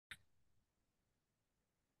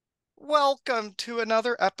Welcome to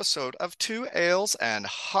another episode of Two Ales and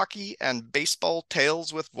Hockey and Baseball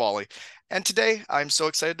Tales with Wally. And today I'm so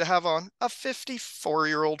excited to have on a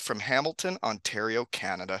 54-year-old from Hamilton, Ontario,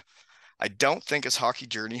 Canada. I don't think his hockey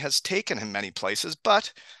journey has taken him many places,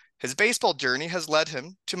 but his baseball journey has led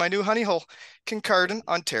him to my new honey hole, Kincardine,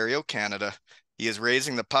 Ontario, Canada. He is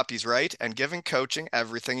raising the puppies right and giving coaching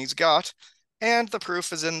everything he's got, and the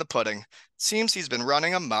proof is in the pudding. Seems he's been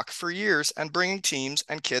running amok for years and bringing teams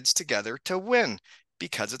and kids together to win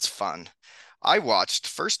because it's fun. I watched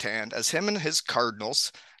firsthand as him and his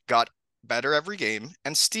Cardinals got better every game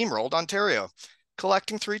and steamrolled Ontario,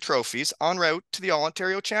 collecting 3 trophies en route to the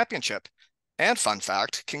All-Ontario Championship. And fun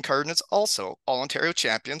fact, Kincardine is also All-Ontario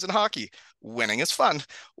champions in hockey. Winning is fun.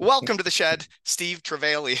 Welcome to the shed, Steve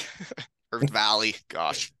Travale, or Valley,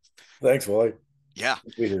 gosh. Thanks, Wally. Yeah.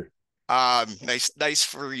 Good to be here. Nice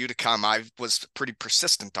for you to come. I was pretty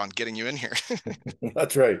persistent on getting you in here.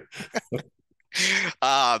 That's right.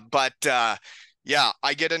 But yeah,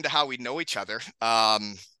 I get into how we know each other.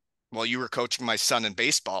 Well, you were coaching my son in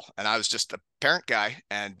baseball, and I was just a parent guy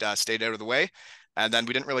and stayed out of the way. And then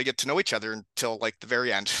we didn't really get to know each other until like the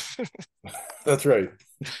very end. That's right.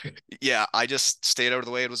 Yeah, I just stayed out of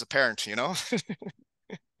the way. It was a parent.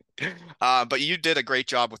 But you did a great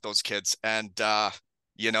job with those kids, and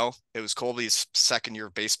it was Colby's second year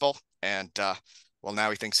of baseball, and well, now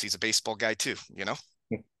he thinks he's a baseball guy too.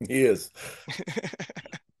 He is.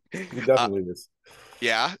 He uh, definitely is.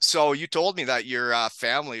 yeah. So you told me that your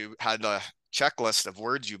family had a checklist of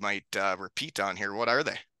words you might repeat on here. What are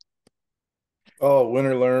they? Oh, win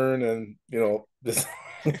or learn, and this,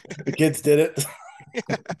 the kids did it.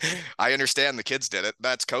 I understand the kids did it.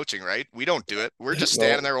 That's coaching, right? We don't do it. We're just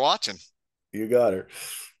standing No, there watching. you got her.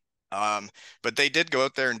 Um, but they did go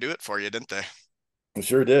out there and do it for you, didn't they? We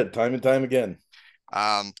sure did, time and time again.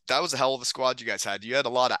 That was a hell of a squad you guys had. You had a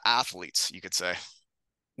lot of athletes, you could say.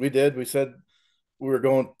 We did. We said we were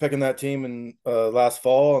going picking that team in last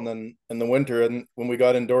fall, and then in the winter, and when we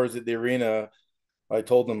got indoors at the arena, I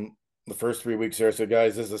told them the first 3 weeks there. I said,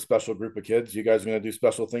 guys, this is a special group of kids. You guys are going to do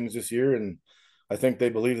special things this year, and I think they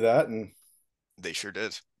believe that. And They sure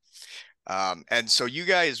did. And so you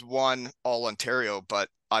guys won all Ontario, but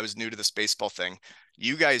I was new to this baseball thing.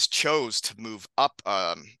 You guys chose to move up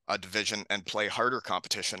a division and play harder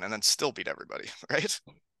competition and then still beat everybody, right?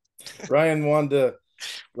 Ryan wanted to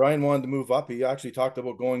Ryan wanted to move up. He actually talked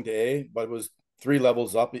about going to A, but it was 3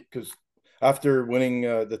 levels up because after winning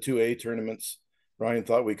the 2A tournaments, Ryan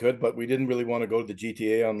thought we could, but we didn't really want to go to the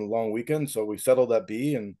GTA on the long weekend, so we settled at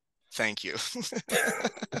B, and Thank you.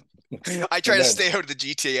 I try and to then stay out of the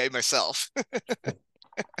GTA myself.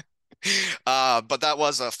 But that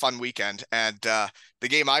was a fun weekend. And the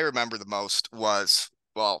game I remember the most was,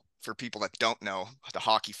 well, for people that don't know, the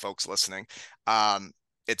hockey folks listening,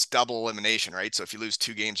 it's double elimination, right? So if you lose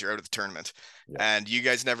 2 games, you're out of the tournament. yeah, And you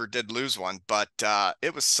guys never did lose one, but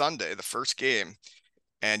it was Sunday, the first game,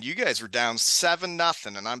 and you guys were down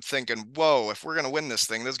 7-0. And I'm thinking, whoa, if we're gonna win this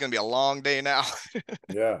thing, this is gonna be a long day now.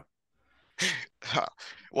 yeah.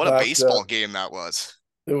 What a That baseball game that was.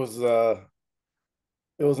 it was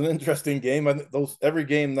it was an interesting game. I those every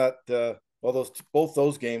game that well, those both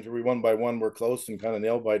those games where we won by one were close and kind of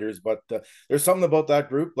nail biters. But there's something about that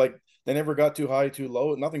group, like they never got too high, too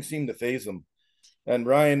low. Nothing seemed to phase them. And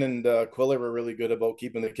Ryan and Quiller were really good about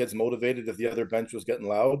keeping the kids motivated if the other bench was getting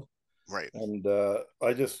loud. Right. And I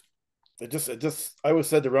always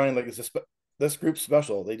said to Ryan, like, this group's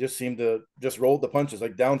special. They just seem to just roll the punches,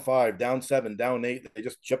 like down 5, down 7, down 8. They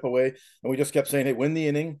just chip away, and we just kept saying, "Hey, win the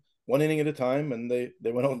inning, one inning at a time," and they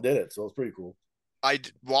went out and did it. So it was pretty cool.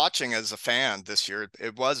 Watching as a fan this year,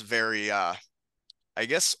 it was very I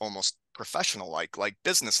guess almost professional like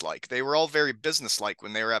business like. They were all very business like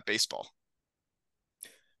when they were at baseball.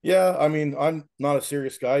 Yeah, I mean, I'm not a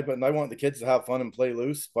serious guy, but I want the kids to have fun and play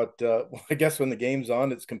loose. But I guess when the game's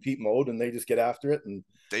on, it's compete mode, and they just get after it. And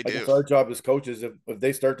They I guess do. our job as coaches, if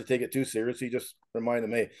they start to take it too seriously, just remind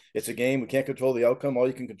them, hey, it's a game. We can't control the outcome. All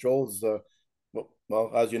you can control is,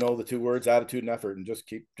 well, as you know, the 2 words, attitude and effort, and just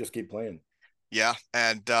keep playing. Yeah.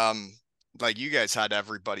 And like you guys had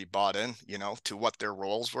everybody bought in, to what their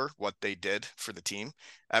roles were, what they did for the team.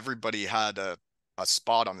 Everybody had a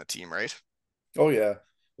spot on the team, right? Oh yeah,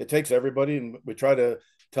 it takes everybody, and we try to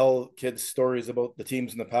tell kids stories about the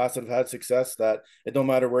teams in the past that have had success. That it don't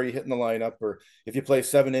matter where you hit in the lineup, or if you play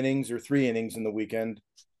 7 innings or 3 innings in the weekend,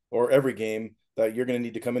 or every game, that you're going to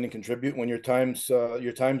need to come in and contribute when your time's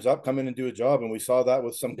up. Come in and do a job, and we saw that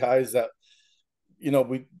with some guys that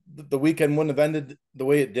we the weekend wouldn't have ended the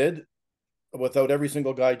way it did without every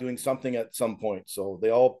single guy doing something at some point. So they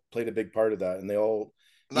all played a big part of that, and they all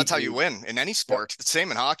And that's how you equally. win in any Yep, sport. The same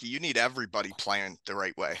in hockey. You need everybody playing the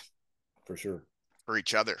right way for sure. for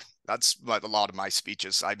each other. That's what a lot of my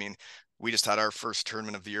speeches. I mean, we just had our first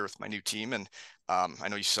tournament of the year with my new team, and I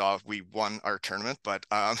know you saw we won our tournament, but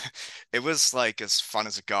it was like as fun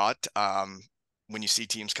as it got. When you see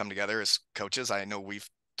teams come together as coaches, I know we've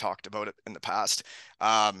talked about it in the past.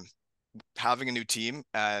 Um, Having a new team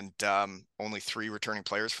and only three returning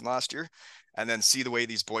players from last year, and then see the way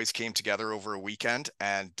these boys came together over a weekend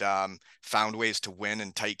and found ways to win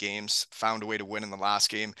in tight games, found a way to win in the last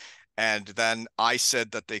game. And then I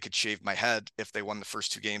said that they could shave my head if they won the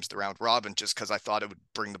first two games of the round robin, just because I thought it would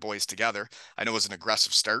bring the boys together. I know it was an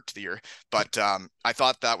aggressive start to the year, but I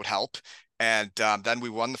thought that would help. And then we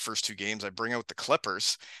won the first two games. I bring out the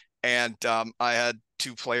Clippers, and I had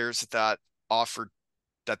two players that offered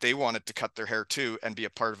that they wanted to cut their hair too and be a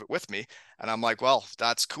part of it with me. And I'm like, well,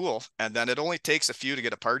 that's cool. And then it only takes a few to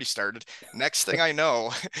get a party started. Next thing I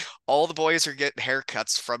know, all the boys are getting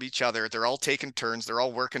haircuts from each other. They're all taking turns. They're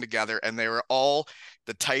all working together and they were all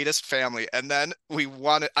the tightest family. And then we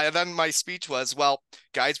wanted, and then my speech was, well,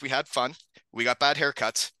 guys, we had fun. We got bad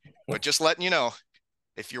haircuts, but just letting you know,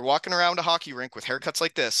 if you're walking around a hockey rink with haircuts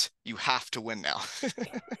like this, you have to win now.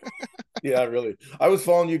 Yeah, really. I was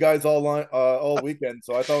following you guys all weekend,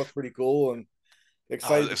 so I thought it was pretty cool and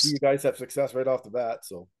Oh, excited to see was, you guys have success right off the bat.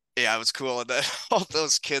 So yeah, it was cool. And then all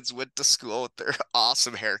those kids went to school with their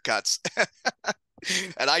awesome haircuts.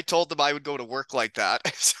 And I told them I would go to work like that.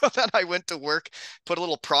 So then I went to work, put a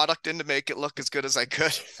little product in to make it look as good as I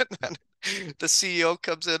could. And then the CEO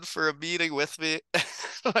comes in for a meeting with me.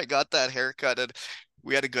 I got that haircut and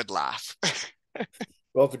we had a good laugh.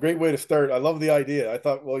 well, it's a great way to start. I love the idea. I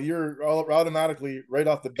thought, well, you're automatically right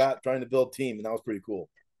off the bat trying to build team, and that was pretty cool.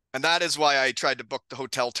 And that is why I tried to book the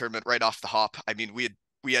hotel tournament right off the hop. I mean,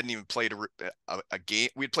 we hadn't even played a game.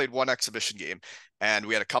 We had played one exhibition game, and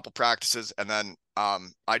we had a couple practices, and then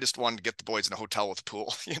I just wanted to get the boys in a hotel with a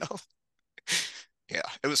pool. You know, yeah,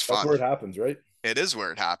 it was That's fun. where it happens, right? It is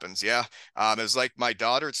where it happens. Yeah, it was like my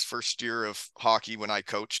daughter's first year of hockey when I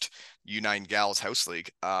coached U9 Gals House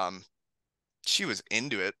League. She was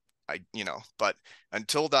into it. But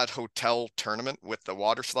until that hotel tournament with the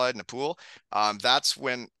water slide and the pool, that's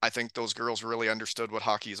when I think those girls really understood what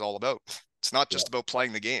hockey is all about. It's not Yeah, just about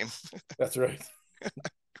playing the game. that's right.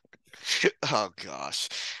 Oh gosh.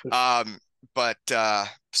 Um, but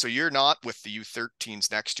so you're not with the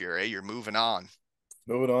U13s next year, eh? You're moving on.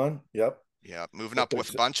 Moving on. Yep. Yeah, moving Looks up like with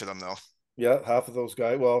a bunch of them though. yeah, half of those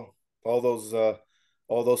guys. Well, all those uh,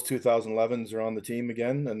 all those 2011s are on the team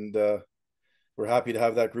again, and we're happy to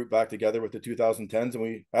have that group back together with the 2010s. And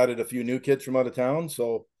we added a few new kids from out of town,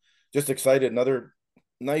 so just excited. Another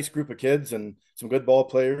nice group of kids and some good ball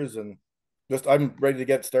players, and just I'm ready to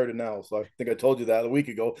get started now. So I think I told you that a week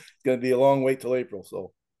ago. It's going to be a long wait till April.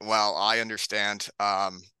 So Well, I understand.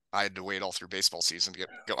 I had to wait all through baseball season to get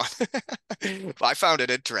going. I found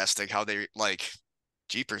it interesting how they like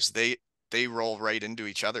jeepers, they roll right into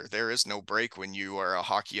each other. There is no break when you are a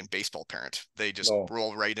hockey and baseball parent. They just no,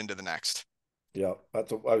 roll right into the next. yeah,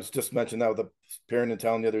 I was just mentioning that with a parent in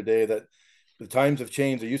town the other day that the times have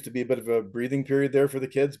changed. There used to be a bit of a breathing period there for the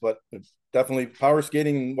kids, but definitely power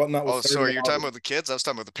skating and whatnot was Oh, starting sorry, in you're talking August. about the kids? I was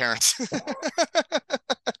talking about the parents.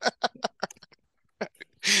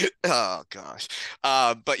 Oh gosh.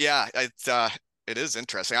 But yeah, it is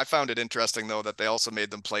interesting. I found it interesting though that they also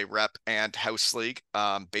made them play rep and house league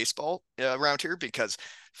baseball around here because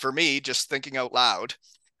for me, just thinking out loud,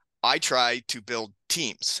 I try to build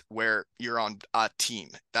teams where you're on a team.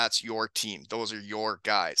 That's your team. Those are your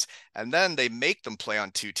guys. And then they make them play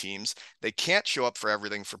on two teams. They can't show up for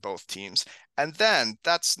everything for both teams. And then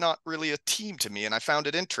that's not really a team to me. And I found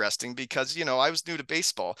it interesting because, I was new to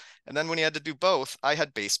baseball. And then when you had to do both, I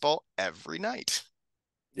had baseball every night.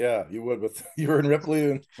 Yeah, you would with you were in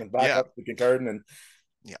Ripley and back Yeah. up to Kincardine, and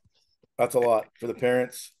Yeah. that's a lot for the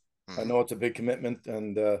parents. I Hmm. know it's a big commitment,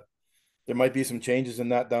 and there might be some changes in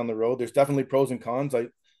that down the road. There's definitely pros and cons.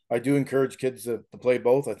 I do encourage kids to play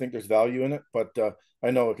both. I think there's value in it, but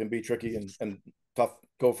I know it can be tricky and tough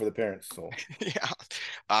go for the parents. So Yeah.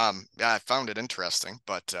 Yeah, I found it interesting.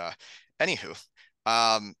 But anywho,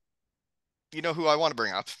 um, who I want to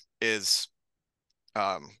bring up is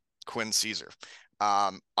um, Quinn Caesar.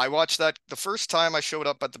 I watched that the first time I showed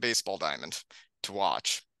up at the baseball diamond to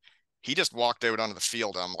watch. He just walked out onto the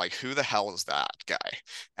field. And I'm like, who the hell is that guy?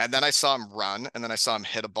 And then I saw him run, and then I saw him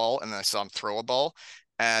hit a ball, and then I saw him throw a ball.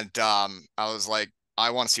 And I was like,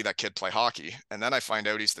 I want to see that kid play hockey. And then I find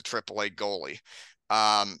out he's the AAA goalie.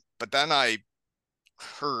 But then I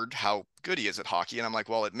heard how good he is at hockey. And I'm like,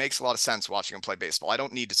 well, it makes a lot of sense watching him play baseball. I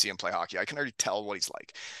don't need to see him play hockey. I can already tell what he's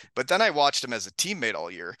like. But then I watched him as a teammate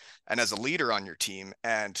all year and as a leader on your team,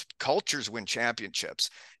 and cultures win championships.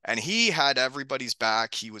 And he had everybody's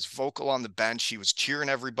back. He was vocal on the bench. He was cheering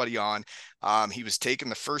everybody on. He was taking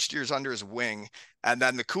the first years under his wing. And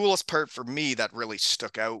then the coolest part for me that really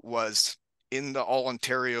stuck out was in the All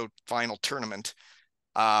Ontario final tournament.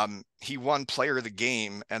 He won player of the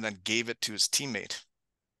game and then gave it to his teammate.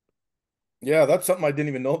 Yeah, that's something I didn't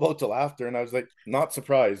even know about till after, and I was like, not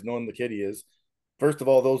surprised knowing the kid he is. First of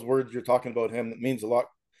all, those words you're talking about him, that means a lot.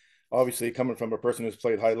 Obviously, coming from a person who's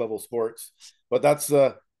played high level sports, but that's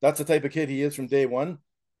the type of kid he is from day one.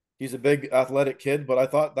 He's a big athletic kid, but I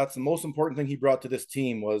thought that's the most important thing he brought to this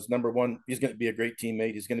team was number one, he's going to be a great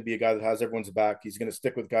teammate. He's going to be a guy that has everyone's back. He's going to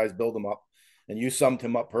stick with guys, build them up, and you summed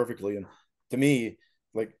him up perfectly. And to me,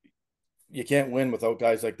 like you can't win without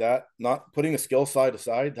guys like that. Not putting the skill side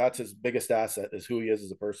aside, that's his biggest asset is who he is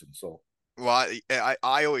as a person. So Well,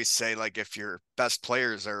 I always say like if your best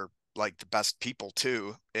players are like the best people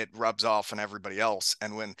too, it rubs off on everybody else.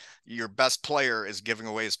 And when your best player is giving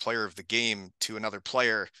away his player of the game to another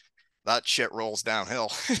player, that shit rolls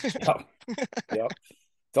downhill. yeah, yeah,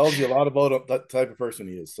 tells you a lot about that type of person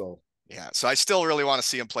he is. So Yeah, so I still really want to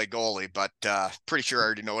see him play goalie, but pretty sure I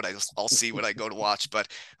already know what I'll see when I go to watch. But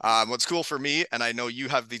what's cool for me, and I know you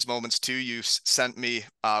have these moments too. You sent me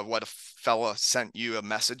what a fella sent you a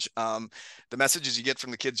message. The messages you get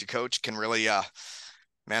from the kids you coach can really,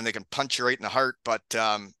 man, they can punch you right in the heart. But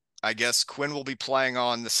I guess Quinn will be playing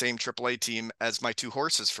on the same AAA team as my two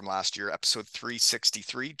horses from last year, episode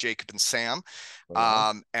 363, Jacob and Sam. right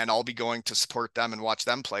on, And I'll be going to support them and watch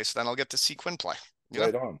them play. So then I'll get to see Quinn play. You know,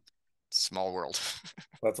 right on. small world.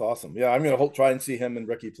 That's awesome. Yeah, I'm gonna try and see him and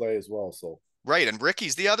Ricky play as well. So Right, and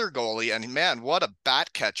Ricky's the other goalie, and man, what a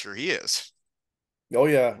bat catcher he is. oh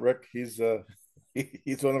yeah, Rick, he's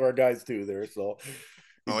one of our guys too there. So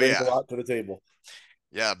he Oh brings a yeah, lot to the table.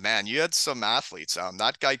 yeah, man, you had some athletes.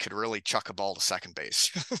 That guy could really chuck a ball to second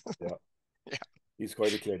base. Yeah, Yeah, he's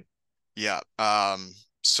quite a kid. yeah.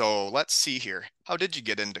 So let's see here. How did you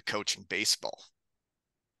get into coaching baseball?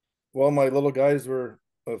 Well, my little guys were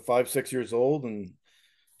 5, 6 years old and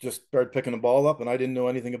just started picking the ball up, and I didn't know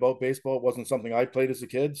anything about baseball. It wasn't something I played as a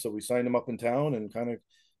kid, so we signed him up in town and kind of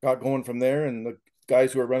got going from there. And the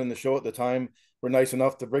guys who were running the show at the time were nice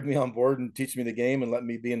enough to bring me on board and teach me the game and let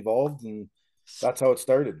me be involved, and that's how it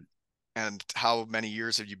started. And how many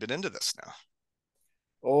years have you been into this now?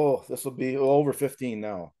 Oh, this will be over 15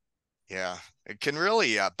 now. Yeah, it can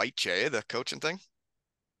really bite you, the coaching thing.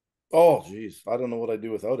 Oh, geez, I don't know what I'd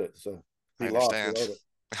do without it. So I be lost understand. without it.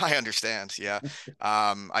 I understand. Yeah.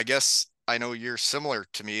 I guess I know you're similar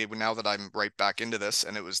to me now that I'm right back into this,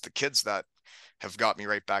 and it was the kids that have got me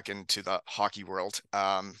right back into the hockey world.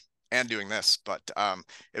 And doing this, but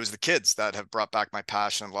it was the kids that have brought back my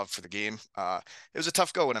passion and love for the game. It was a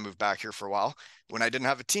tough go when I moved back here for a while when I didn't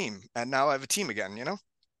have a team, and now I have a team again.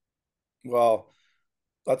 Well,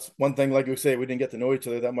 that's one thing. Like you say, we didn't get to know each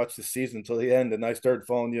other that much this season until the end, and I started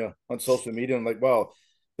following you on social media. And I'm like, wow,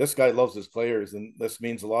 this guy loves his players, and this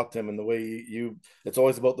means a lot to him. And the way it's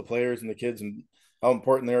always about the players and the kids and how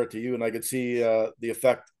important they are to you. And I could see the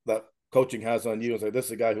effect that coaching has on you. It's like this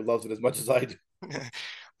is a guy who loves it as much as I do.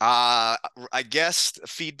 I guess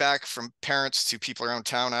feedback from parents to people around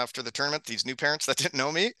town after the tournament, these new parents that didn't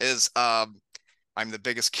know me, is I'm the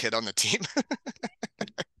biggest kid on the team.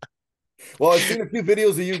 Well, I've seen a few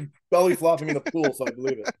videos of you belly flopping in the pool, so I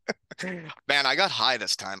believe it. Man, I got high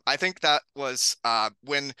this time. I think that was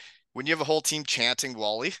when you have a whole team chanting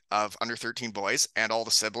Wally of under 13 boys and all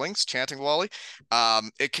the siblings chanting Wally,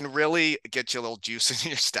 it can really get you a little juice in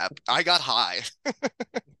your step. I got high.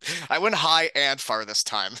 I went high and far this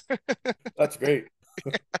time. That's great.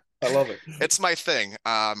 I love it. It's my thing.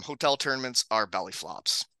 Hotel tournaments are belly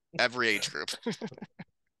flops. Every age group.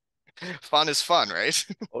 Fun is fun, right?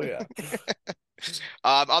 Oh yeah.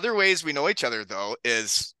 Other ways we know each other though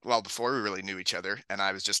is well before we really knew each other, and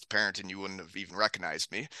I was just a parent and you wouldn't have even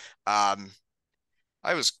recognized me. Um,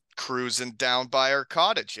 I was cruising down by our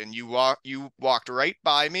cottage, and you walked right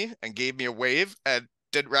by me and gave me a wave and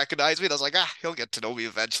didn't recognize me. And I was like, he'll get to know me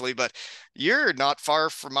eventually. But you're not far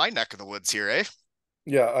from my neck of the woods here, eh?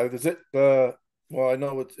 Yeah. Is it? Well, I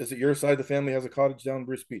know it's. Is it your side of the family has a cottage down in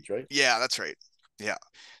Bruce Beach, right? Yeah, that's right. Yeah.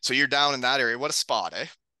 So you're down in that area. What a spot, eh?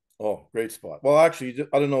 Oh, great spot. Well, actually,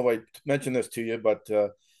 I don't know if I mentioned this to you, but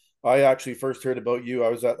I actually first heard about you. I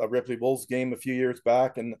was at a Ripley Bulls game a few years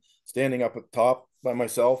back and standing up at the top by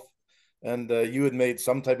myself, and you had made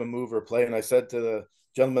some type of move or play. And I said to the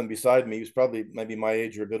gentleman beside me, he was probably maybe my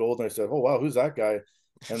age or a bit older, and I said, "Oh, wow, who's that guy?"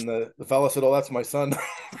 And the fella said, "Oh, that's my son."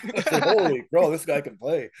 I said, "Holy bro, this guy can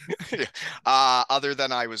play." Yeah. Other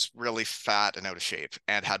than I was really fat and out of shape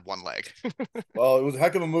and had one leg. Well, it was a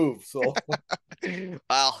heck of a move. So,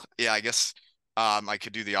 Well, yeah, I guess I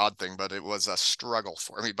could do the odd thing, but it was a struggle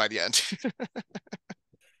for me by the end.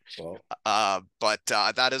 well, But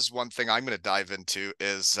that is one thing I'm going to dive into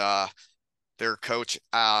is their coach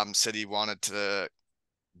said he wanted to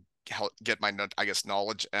help get my, I guess,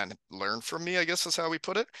 knowledge and learn from me, I guess is how we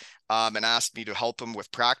put it, and asked me to help him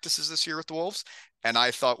with practices this year with the Wolves. And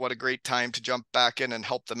I thought, what a great time to jump back in and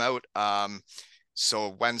help them out. So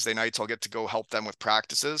Wednesday nights I'll get to go help them with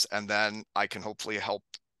practices, and then I can hopefully help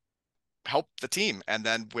the team, and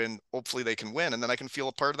then when hopefully they can win, and then I can feel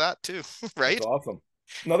a part of that too, that's right? awesome.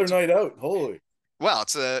 Another night out. Holy, Well,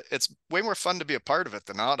 it's way more fun to be a part of it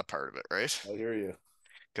than not a part of it, right? I hear you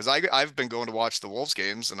Because I've been going to watch the Wolves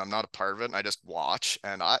games and I'm not a part of it, and I just watch,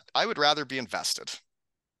 and I would rather be invested.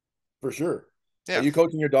 for sure. Are Yeah. you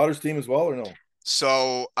coaching your daughter's team as well, or no?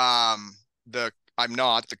 So the I'm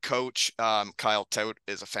not the coach. Kyle Tout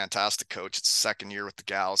is a fantastic coach. It's second year with the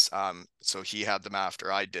gals. So he had them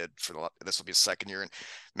after I did for this will be his second year. And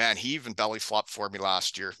man, he even belly flopped for me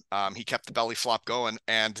last year. He kept the belly flop going,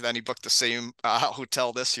 and then he booked the same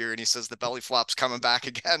hotel this year, and he says the belly flop's coming back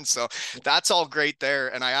again. So that's all great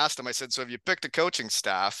there. And I asked him, I said, so have you picked a coaching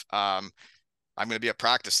staff? I'm going to be at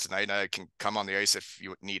practice tonight, and I can come on the ice if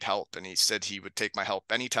you need help. And he said he would take my help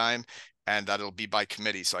anytime, and that it'll be by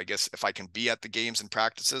committee. So I guess if I can be at the games and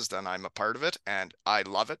practices, then I'm a part of it. And I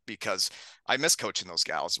love it because I miss coaching those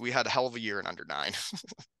gals. We had a hell of a year in under nine.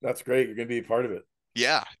 That's great. You're going to be a part of it.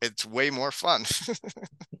 Yeah, it's way more fun.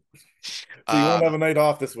 So you won't um, have a night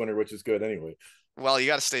off this winter, which is good anyway. well, you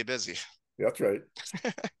got to stay busy. That's right.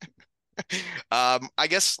 I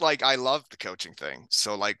guess like I love the coaching thing.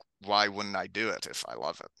 So like, why wouldn't I do it if I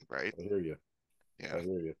love it? Right. I hear you. Yeah. I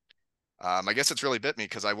hear you. I guess it's really bit me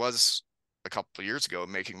because I was a couple of years ago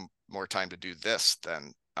making more time to do this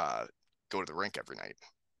than go to the rink every night.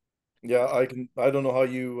 Yeah, I can. I don't know how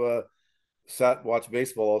you sat watch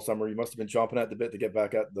baseball all summer. You must have been chomping at the bit to get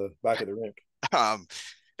back at the back of the rink. Um,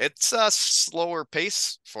 it's a slower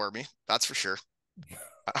pace for me, that's for sure.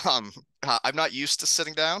 Um, I'm not used to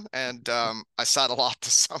sitting down, and I sat a lot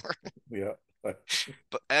this summer. Yeah.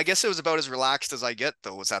 But I guess it was about as relaxed as I get,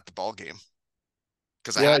 though, was at the ball game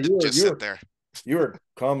because I Yeah, had to just you sit were there. you were a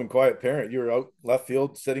calm and quiet parent. You were out left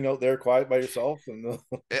field, sitting out there quiet by yourself, and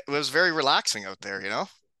It was very relaxing out there, you know.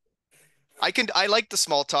 I like the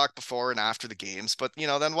small talk before and after the games, but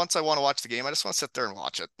then once I want to watch the game, I just want to sit there and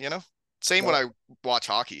watch it, you know? Same when no, I watch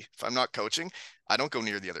hockey. If I'm not coaching, I don't go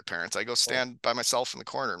near the other parents. I go oh, stand by myself in the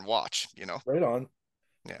corner and watch. right on.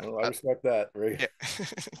 Yeah. Well, I respect that. Right. Yeah.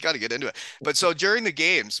 Got to get into it. But so during the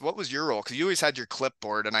games, what was your role? Because you always had your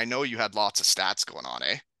clipboard, and I know you had lots of stats going on,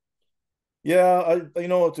 eh? Yeah,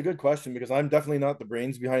 it's a good question because I'm definitely not the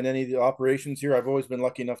brains behind any of the operations here. I've always been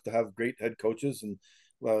lucky enough to have great head coaches, and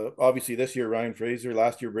obviously this year Ryan Fraser,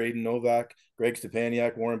 last year Braden Novak, Greg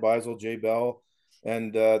Stepaniak, Warren Beisel, Jay Bell,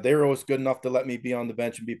 and they were always good enough to let me be on the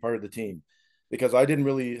bench and be part of the team because I didn't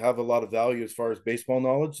really have a lot of value as far as baseball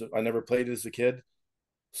knowledge. I never played as a kid,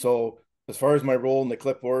 so as far as my role in the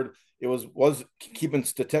clipboard, it was keeping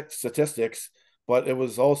statistics, but it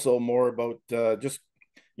was also more about just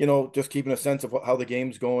keeping a sense of how the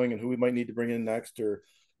game's going and who we might need to bring in next, or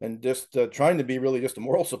and just trying to be really just a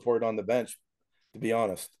moral support on the bench, to be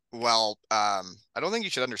honest. Well, I don't think you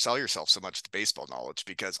should undersell yourself so much to baseball knowledge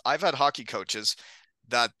because I've had hockey coaches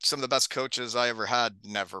that some of the best coaches I ever had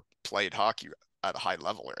never played hockey at a high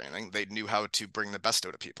level or anything. They knew how to bring the best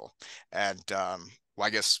out of people. And well, I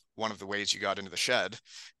guess one of the ways you got into the shed,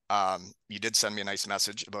 you did send me a nice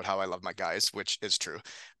message about how I love my guys, which is true.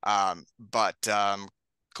 But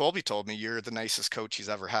Colby told me you're the nicest coach he's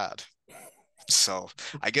ever had. So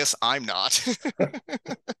I guess I'm not.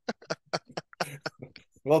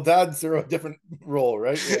 Well, dads are a different role,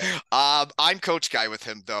 right? Yeah, I'm coach guy with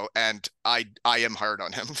him though, and I am hard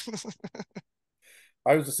on him.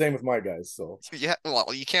 I was the same with my guys, so Yeah,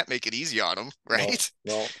 well, you can't make it easy on them, no, right?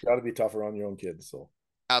 no, got to be tougher on your own kids. So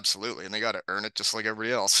Absolutely, and they got to earn it just like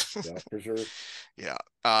everybody else. yeah, for sure. Yeah.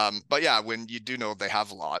 But yeah, when you do know they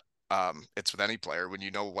have a lot, it's with any player. When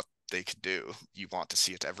you know what they could do, you want to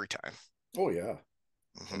see it every time. Oh yeah,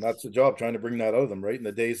 Hmm. and that's the job, trying to bring that out of them, right? In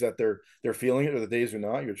the days that they're feeling it, or the days they're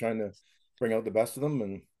not, you're trying to bring out the best of them.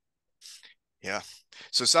 And Yeah.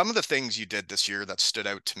 So some of the things you did this year that stood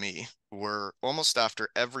out to me were almost after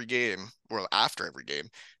every game, well, after every game,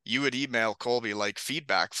 you would email Colby like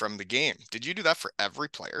feedback from the game. Did you do that for every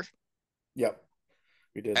player? yeah,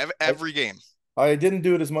 we did. Every game. I didn't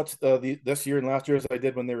do it as much this year and last year as I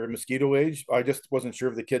did when they were mosquito age. I just wasn't sure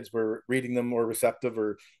if the kids were reading them or receptive,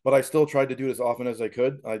 or but I still tried to do it as often as I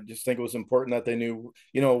could. I just think it was important that they knew,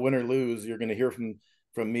 win or lose, you're going to hear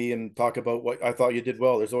from me and talk about what I thought you did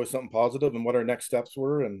well. There's always something positive and what our next steps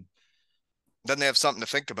were, and Then they have something to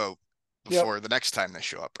think about yep, before the next time they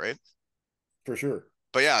show up, right? for sure.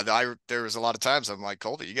 But yeah, there was a lot of times I'm like,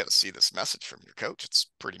 Colby, you got to see this message from your coach. It's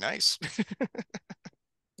pretty nice.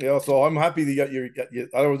 Yeah, so I'm happy that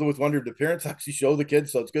I was always wondered, the parents actually show the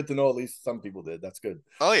kids, so it's good to know at least some people did. That's good.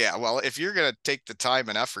 Oh yeah, well, if you're gonna take the time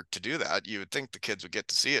and effort to do that, you would think the kids would get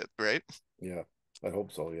to see it, right? Yeah, I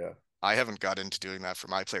hope so. Yeah. I haven't got into doing that for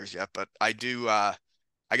my players yet, but I do. I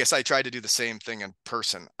guess I try to do the same thing in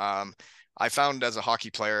person. I found as a hockey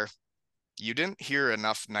player, you didn't hear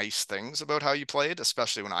enough nice things about how you played,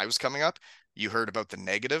 especially when I was coming up. You heard about the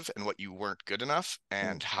negative and what you weren't good enough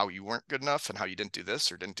Hmm. and how you weren't good enough and how you didn't do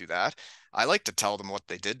this or didn't do that. I like to tell them what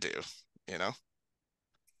they did do, you know?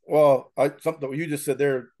 Well, I something that you just said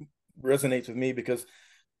there resonates with me because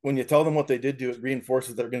when you tell them what they did do, it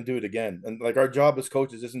reinforces they're going to do it again. And like our job as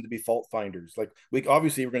coaches isn't to be fault finders. Like we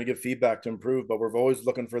obviously we're going to give feedback to improve, but we're always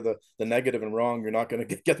looking for the negative and wrong. You're not going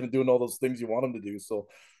to get them doing all those things you want them to do. So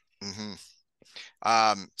Hmm.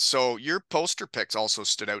 So your poster picks also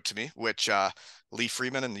stood out to me, which Lee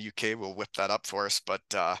Freeman in the UK will whip that up for us, but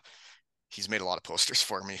he's made a lot of posters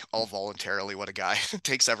for me, all voluntarily. What a guy.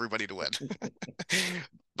 Takes everybody to win.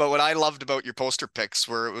 But what I loved about your poster picks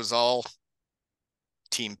were it was all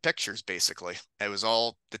team pictures, basically. It was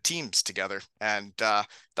all the teams together, and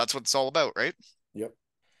that's what it's all about, right? yep.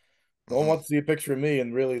 No one Hmm. wants to see a picture of me,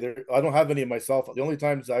 and really, I don't have any of myself. The only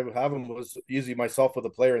times I would have them was usually myself with a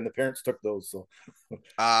player, and the parents took those. So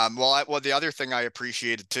Well, the other thing I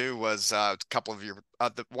appreciated too was a couple of your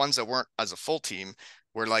the ones that weren't as a full team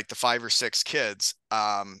were like the five or six kids,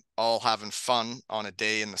 all having fun on a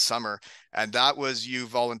day in the summer, and that was you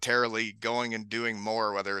voluntarily going and doing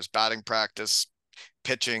more, whether it was batting practice,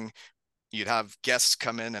 pitching. You'd have guests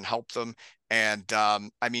come in and help them, and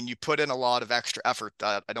I mean, you put in a lot of extra effort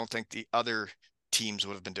that I don't think the other teams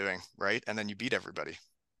would have been doing, right? And then you beat everybody.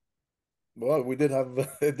 well, we did have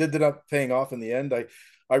it did end up paying off in the end.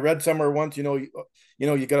 I read somewhere once, you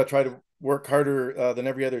got to try to work harder than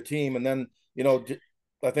every other team, and then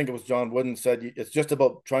I think it was John Wooden said it's just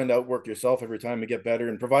about trying to outwork yourself every time to get better,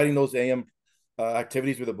 and providing those AM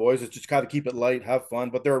activities with the boys is just got to keep it light, have fun,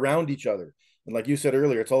 but they're around each other. And like you said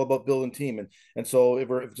earlier, it's all about building team. And so if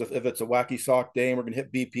it's a wacky sock day and we're gonna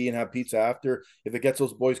hit BP and have pizza after, if it gets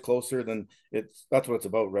those boys closer, then that's what it's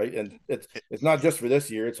about, right? And it's not just for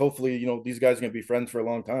this year. It's hopefully these guys are gonna be friends for a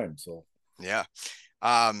long time. So Yeah.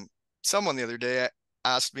 Um, Someone the other day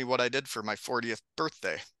asked me what I did for my 40th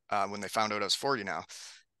birthday when they found out I was 40 now.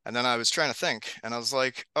 And then I was trying to think, and I was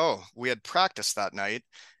like, oh, we had practice that night.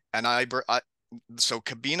 And so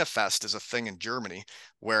Cabina Fest is a thing in Germany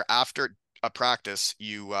where after a practice,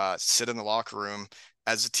 you sit in the locker room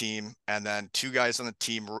as a team, and then two guys on the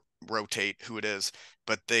team rotate who it is,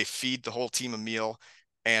 but they feed the whole team a meal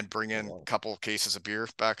and bring in a wow. couple of cases of beer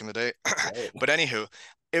back in the day. Right. But anywho,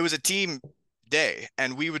 it was a team day,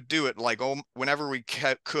 and we would do it like whenever we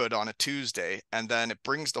could on a Tuesday, and then it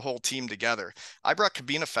brings the whole team together. I brought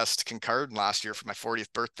Cabina Fest to Kincardine last year for my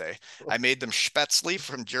 40th birthday. I made them Spätzle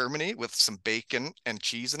from Germany with some bacon and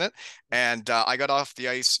cheese in it, and I got off the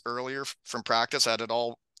ice earlier from practice. I had it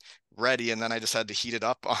all ready, and then I just had to heat it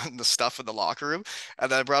up on the stuff in the locker room.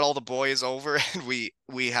 And then I brought all the boys over, and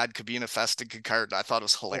we had Cabina Fest in Kincardine. I thought it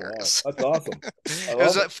was Oh wow, hilarious. that's awesome. I it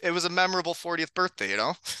was love a it. it was a memorable 40th birthday, you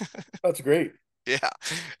know? That's great. Yeah.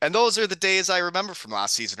 And those are the days I remember from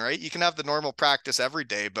last season, right? You can have the normal practice every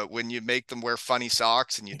day, but when you make them wear funny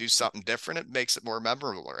socks and you do something different, it makes it more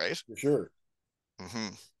memorable, right? For sure. Hmm.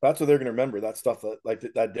 That's what they're going to remember. That stuff that like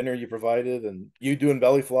that dinner you provided and you doing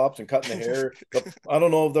belly flops and cutting the hair. I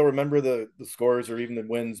don't know if they'll remember the scores or even the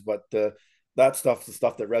wins, but that stuff's the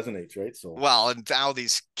stuff that resonates, right? So Well, and now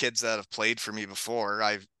these kids that have played for me before,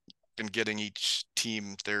 I've been getting each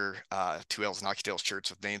team their two L's and Hockey Tales shirts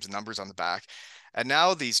with names and numbers on the back. And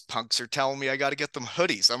now these punks are telling me I got to get them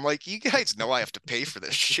hoodies. I'm like, you guys know I have to pay for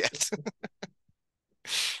this shit.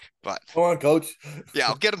 But come on, coach. yeah,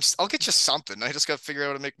 I'll get you something. I just got to figure out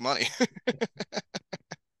how to make money.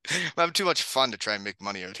 I'm having too much fun to try and make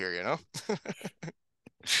money out here, you know?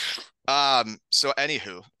 So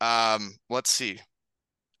anywho, let's see.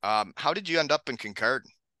 How did you end up in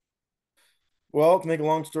Kincardine? Well, to make a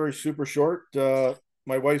long story super short,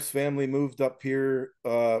 my wife's family moved up here.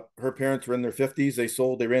 Her parents were in their 50s.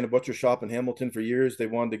 They ran a butcher shop in Hamilton for years. They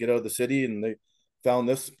wanted to get out of the city and they found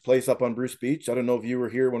this place up on Bruce Beach. I don't know if you were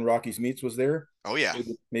here when Rocky's Meats was there. Oh yeah,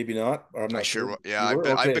 Maybe not. I'm I not sure. sure. Yeah, You I've were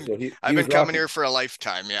been, I've okay. been, So he I've he been was coming Rocky. here for a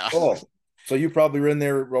lifetime. Yeah, Oh, so you probably were in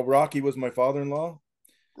there. Well, Rocky was my father-in-law,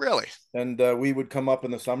 really. and we would come up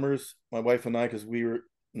in the summers, my wife and I, because we were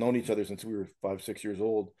known each other since we were 5, 6 years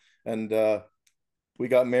old, and we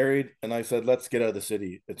got married. And I said, "Let's get out of the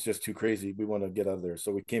city. It's just too crazy. We want to get out of there."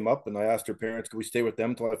 So we came up, and I asked her parents, "Could we stay with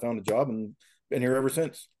them till I found a job?" And been here ever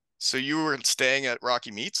since. So you were staying at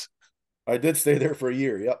Rocky Meats? I did stay there for a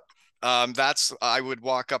year. Yep. That's I would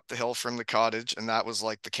walk up the hill from the cottage, and that was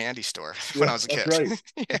like the candy store when I Yeah, was a that's kid. right.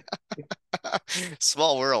 Yeah.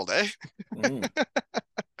 Small world, eh? Mm.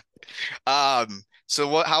 So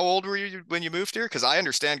what, how old were you when you moved here? Because I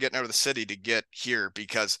understand getting out of the city to get here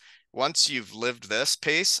because once you've lived this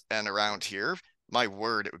pace and around here, my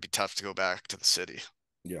word, it would be tough to go back to the city.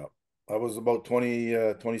 Yeah. I was about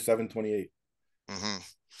 20, 27, 28. Hmm.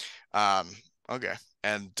 Um, okay.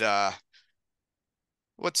 And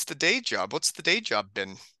what's the day job? What's the day job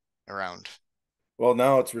been around? Well,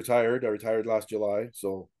 now it's retired. I retired last July.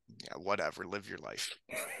 So, Yeah, whatever, live your life.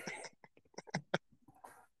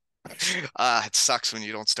 It sucks when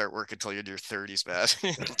you don't start work until you're in your 30s, man.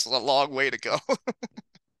 It's a long way to go.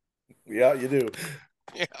 yeah, you do.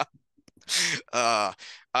 Yeah. Uh,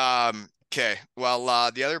 okay.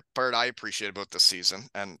 Well, the other part I appreciate about this season,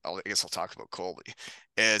 and I guess I'll talk about Colby,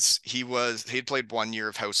 is he'd played 1 year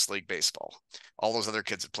of house league baseball. All those other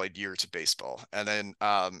kids had played years of baseball, and then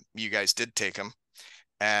you guys did take him.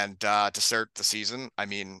 And to start the season, I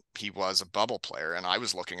mean, he was a bubble player, and I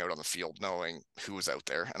was looking out on the field knowing who was out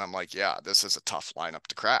there, and I'm like, yeah, this is a tough lineup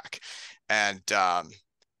to crack. And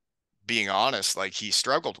being honest, like he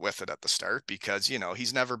struggled with it at the start because,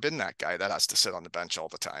 he's never been that guy that has to sit on the bench all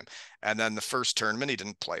the time. And then the first tournament, he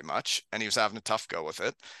didn't play much and he was having a tough go with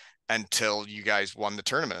it until you guys won the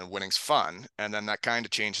tournament, and winning's fun. And then that kind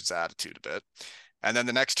of changed his attitude a bit. And then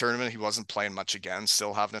the next tournament, he wasn't playing much again,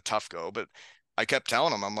 still having a tough go. But I kept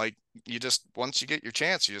telling him, I'm like, once you get your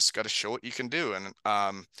chance, you just got to show what you can do.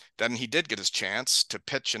 And then he did get his chance to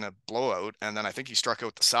pitch in a blowout. And then I think he struck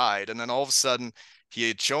out the side. And then all of a sudden, he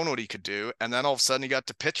had shown what he could do. And then all of a sudden, he got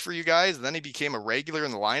to pitch for you guys. And then he became a regular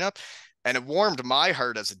in the lineup. And it warmed my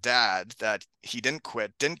heart as a dad that he didn't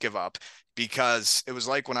quit, didn't give up, because it was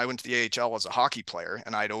like when I went to the AHL as a hockey player,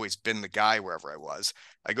 and I'd always been the guy wherever I was.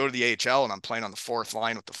 I go to the AHL and I'm playing on the fourth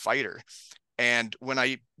line with the fighter. And when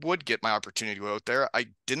I would get my opportunity to go out there, I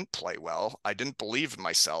didn't play well. I didn't believe in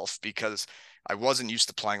myself because I wasn't used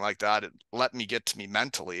to playing like that. It let me get to me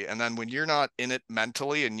mentally. And then when you're not in it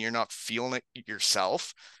mentally and you're not feeling it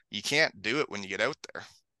yourself, you can't do it when you get out there,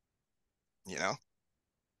 you know?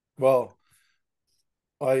 Well,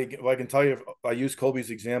 I can tell you, I use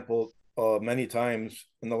Kobe's example many times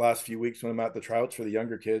in the last few weeks when I'm at the Trouts for the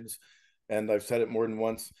younger kids, and I've said it more than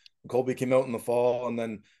once. Colby came out in the fall, and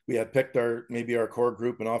then we had picked our core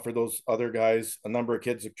group and offered those other guys a number of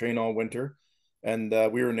kids to train all winter, and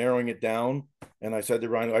we were narrowing it down. And I said to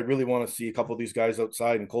Ryan, I really want to see a couple of these guys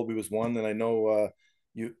outside, and Colby was one. And I know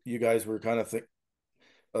you guys were kind of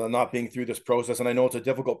not being through this process. And I know it's a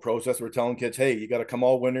difficult process. We're telling kids, hey, you got to come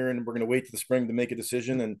all winter, and we're going to wait to the spring to make a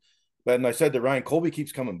decision. And I said to Ryan, Colby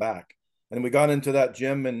keeps coming back. And we got into that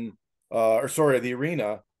gym and the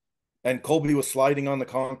arena, and Colby was sliding on the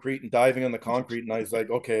concrete and diving on the concrete. And I was like,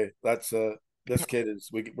 okay, that's this kid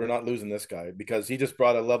we're not losing this guy, because he just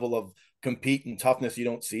brought a level of compete and toughness you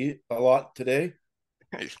don't see a lot today.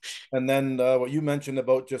 And then what you mentioned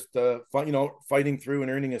about just fighting through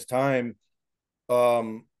and earning his time,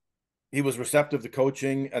 um, he was receptive to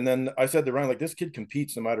coaching. And then I said to Ryan, like, this kid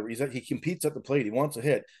competes no matter, he competes at the plate. He wants a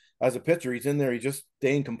hit. As a pitcher, he's in there, he's just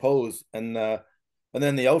staying composed. And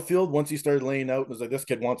then the outfield, once he started laying out, it was like, this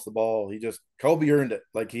kid wants the ball. Kobe earned it.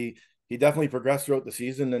 Like he definitely progressed throughout the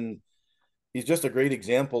season, and he's just a great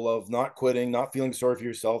example of not quitting, not feeling sorry for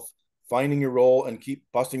yourself, finding your role and keep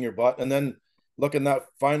busting your butt. And then looking that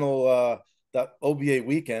final that OBA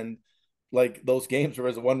weekend, like those games where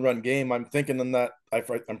it was a 1-run game. I'm thinking in that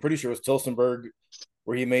I'm pretty sure it was Tilsonburg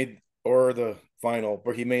where he made, or the final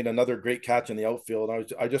where he made another great catch in the outfield.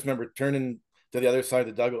 I just remember turning to the other side of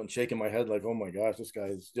the dugout and shaking my head like, oh my gosh, this guy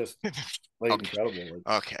is just played Okay. incredible.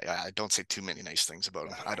 Like, Okay, I don't say too many nice things about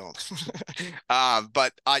him. I don't.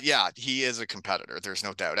 But yeah, he is a competitor. There's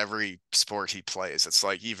no doubt. Every sport he plays, it's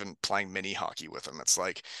like even playing mini hockey with him. It's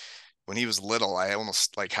like when he was little, I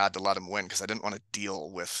almost like had to let him win because I didn't want to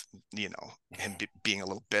deal with, him being a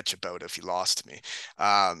little bitch about it if he lost to me,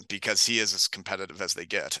 because he is as competitive as they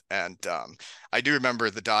get. And I do remember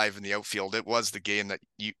the dive in the outfield. It was the game that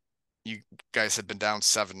you guys had been down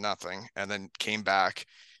 7-0 and then came back,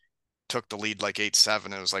 took the lead like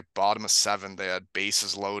 8-7. It was like bottom of seven. They had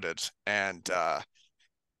bases loaded, and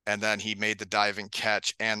then he made the diving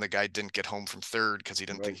catch, and the guy didn't get home from third because he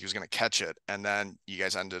didn't think Right. he was going to catch it. And then you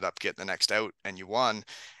guys ended up getting the next out, and you won.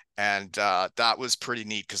 And that was pretty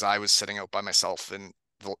neat because I was sitting out by myself in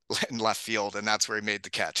left field, and that's where he made the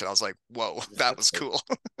catch. And I was like, "Whoa, Yeah, that that's was right. cool."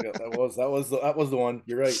 Yeah, that was the one.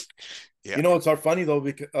 You're right. Yeah. It's our funny though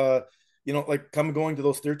because like come going to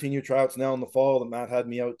those 13-year tryouts now in the fall that Matt had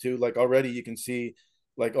me out to. Like already you can see,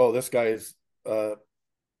 like, oh, this guy's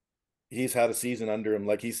he's had a season under him.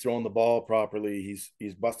 Like he's throwing the ball properly.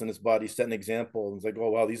 He's busting his butt. He's setting an example. And it's like, oh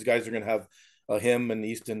wow, these guys are gonna have him and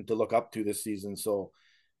Easton to look up to this season. So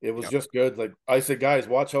it was Yep. just good. Like I said, guys,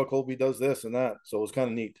 watch how Colby does this and that. So it was kind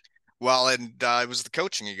of neat. Well, and it was the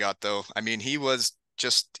coaching he got though. I mean, he was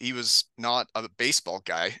not a baseball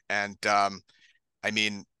guy, and I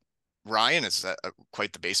mean, Ryan is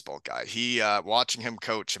quite the baseball guy. He watching him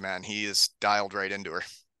coach, man, he is dialed right into her.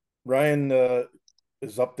 Ryan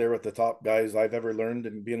is up there with the top guys I've ever learned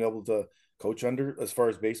and being able to coach under as far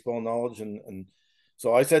as baseball knowledge. And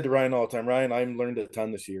so I said to Ryan all the time, Ryan, I've learned a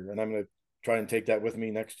ton this year and I'm going to try and take that with me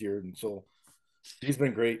next year. And so he's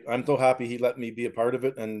been great. I'm so happy he let me be a part of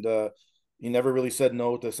it. And he never really said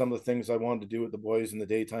no to some of the things I wanted to do with the boys in the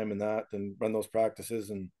daytime and that and run those practices.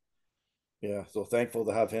 And yeah, so thankful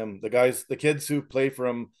to have him. The kids who play for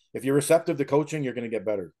him, if you're receptive to coaching, you're going to get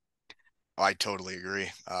better. I totally agree.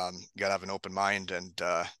 You gotta have an open mind and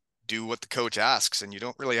do what the coach asks, and you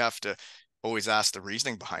don't really have to always ask the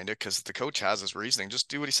reasoning behind it because the coach has his reasoning. Just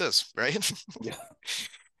do what he says, right? Yeah.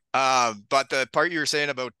 But the part you were saying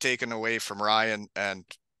about taking away from Ryan and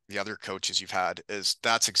the other coaches you've had is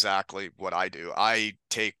that's exactly what I do.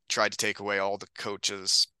 Try to take away all the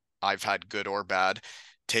coaches I've had, good or bad,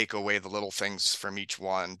 take away the little things from each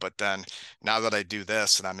one. But then now that I do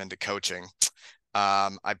this and I'm into coaching,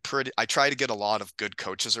 I try to get a lot of good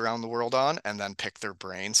coaches around the world on and then pick their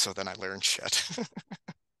brains so then I learn shit.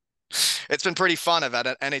 It's been pretty fun. I've had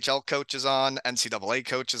NHL coaches on, NCAA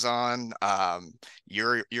coaches on,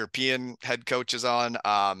 European head coaches on,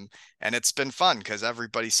 and it's been fun because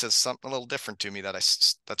everybody says something a little different to me that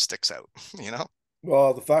sticks out, you know?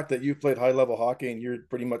 Well, the fact that you played high level hockey and you're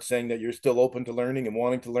pretty much saying that you're still open to learning and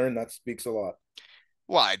wanting to learn, that speaks a lot.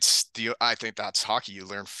 Well, I think that's hockey. You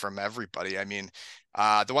learn from everybody. I mean,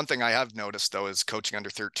 the one thing I have noticed though is coaching under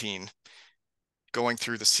 13, going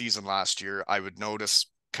through the season last year, I would notice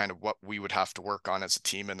kind of what we would have to work on as a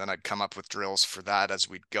team, and then I'd come up with drills for that as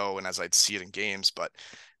we'd go and as I'd see it in games. But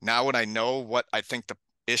now when I know what I think the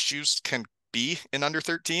issues can be in under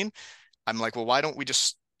 13, I'm like, well, why don't we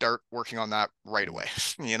just start working on that right Yeah. away?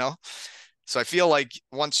 You know? So I feel like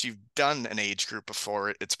once you've done an age group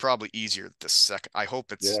before, it's probably easier the second. I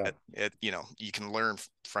hope Yeah, you can learn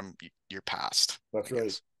from your past, that's I right.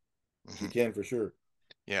 guess. You Hmm. can for sure.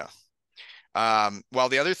 Yeah. Well,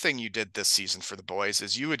 the other thing you did this season for the boys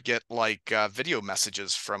is you would get like video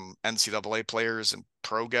messages from NCAA players and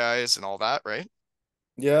pro guys and all that, right?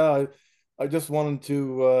 Yeah, I just wanted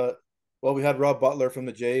to. Well, we had Rob Butler from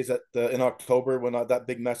the Jays in October when that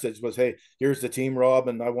big message was, "Hey, here's the team, Rob,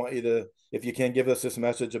 and I want you to, if you can, give us this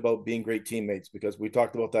message about being great teammates because we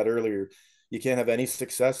talked about that earlier. You can't have any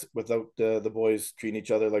success without the boys treating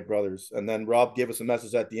each other like brothers." And then Rob gave us a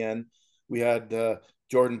message at the end. We had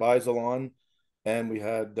Jordan Beisel on, and we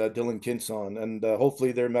had Dylan Kintz on, and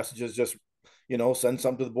hopefully their messages just, send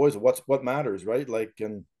something to the boys. What matters, right? Like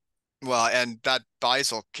and Well, and that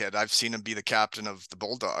Beisel kid, I've seen him be the captain of the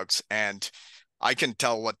Bulldogs, and I can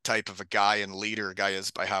tell what type of a guy and leader a guy is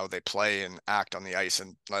by how they play and act on the ice.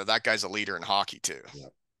 And that guy's a leader in hockey too. yeah.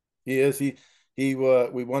 He is. We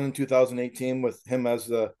won in 2018 with him as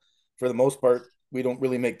the, for the most part, we don't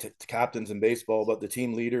really make captains in baseball, but the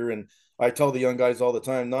team leader. And I tell the young guys all the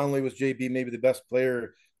time, not only was JB maybe the best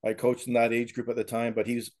player I coached in that age group at the time, but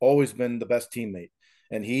he's always been the best teammate.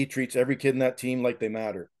 And he treats every kid in that team like they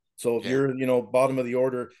matter. So if Yeah. you're, bottom of the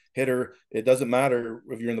order hitter, it doesn't matter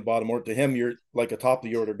if you're in the bottom order. To him, you're like a top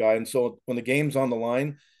of the order guy. And so when the game's on the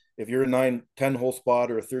line, if you're a 9-10 hole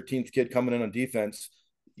spot or a 13th kid coming in on defense,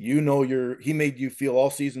 he made you feel all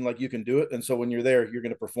season like you can do it, and so when you're there you're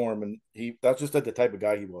going to perform, and that's just like the type of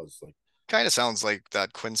guy he was. Like, Kind of sounds like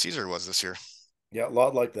that Quinn Caesar was this year. yeah, a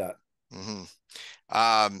lot like that. Hmm.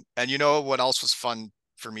 And you know what else was fun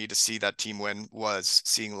for me to see that team win was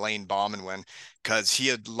seeing Lane Bauman win because he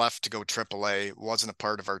had left to go AAA, wasn't a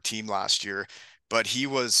part of our team last year, but he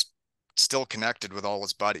was still connected with all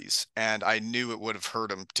his buddies. And I knew it would have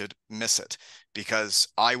hurt him to miss it because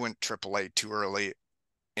I went AAA too early.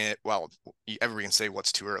 Well, everybody can say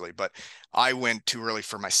what's too early, but I went too early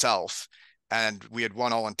for myself. and we had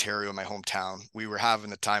won all Ontario in my hometown. We were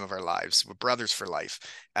having the time of our lives. We're brothers for life.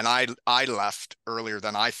 And I left earlier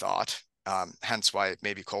than I thought. Hence why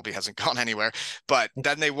maybe Colby hasn't gone anywhere. But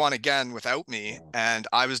then they won again without me, Yeah. and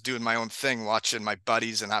I was doing my own thing, watching my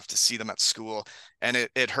buddies and have to see them at school, and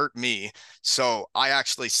it hurt me. So I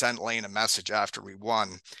actually sent Lane a message after we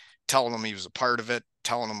won, telling him he was a part of it,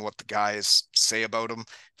 telling him what the guys say about him,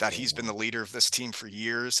 that he's been the leader of this team for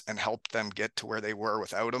years and helped them get to where they were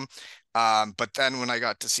without him. But then when I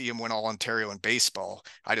got to see him win all Ontario in baseball,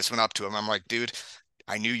 I just went up to him. I'm like, dude,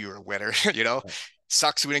 I knew you were a winner.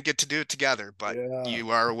 Sucks we didn't get to do it together, but Yeah,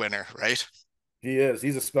 you are a winner, right? he is.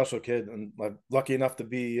 He's a special kid, and I'm lucky enough to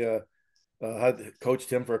be had coached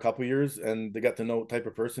him for a couple years, and they got to know what type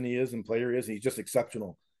of person he is and player he is. He's just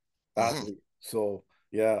exceptional Mm-hmm. athlete. So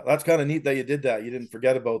yeah, that's kind of neat that you did that. You didn't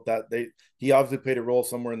forget about that. He obviously played a role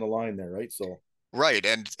somewhere in the line there, right? So Right,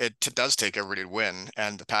 and it does take everybody to win,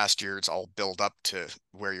 and the past year it's all build up to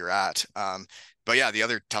where you're at. But yeah, the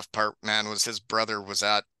other tough part, man, was his brother was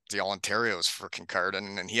at the All Ontario's for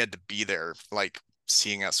Kincardine, and he had to be there, like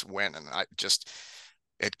seeing us win, and I just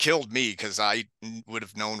it killed me because I would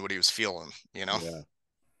have known what he was feeling, you know. yeah,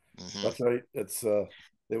 Hmm. that's right.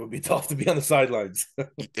 It would be tough to be on the sidelines.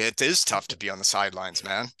 It is tough to be on the sidelines,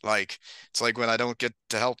 man. Like it's like when I don't get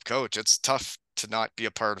to help coach, it's tough to not be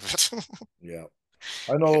a part of it. Yeah.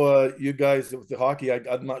 I know you guys with the hockey.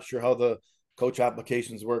 I'm not sure how the coach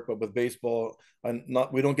applications work, but with baseball,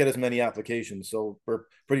 we don't get as many applications, so we're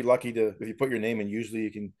pretty lucky to if you put your name in.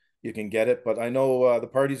 Usually, you can get it. But I know the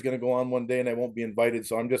party's going to go on one day, and I won't be invited,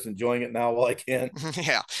 so I'm just enjoying it now while I can.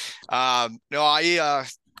 Yeah. No,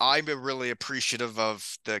 I'm really appreciative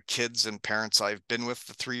of the kids and parents I've been with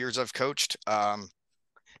the 3 years I've coached.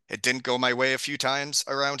 It didn't go my way a few times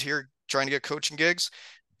around here trying to get coaching gigs,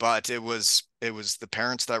 but it was the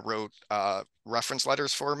parents that wrote reference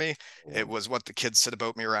letters for me. It was what the kids said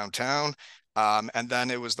about me around town. And then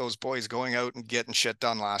it was those boys going out and getting shit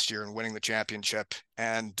done last year and winning the championship.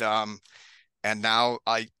 And now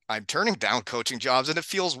I'm turning down coaching jobs and it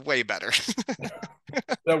feels way better.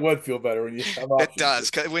 That would feel better when you have It options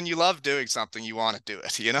does. 'Cause when you love doing something, you want to do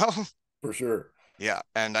it, you know? for sure. Yeah.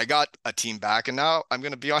 And I got a team back and now I'm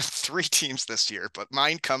going to be on 3 teams this year, but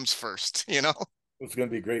mine comes first, you know? It's going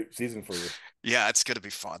to be a great season for you. Yeah, it's going to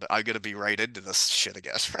be fun. I'm going to be right into this shit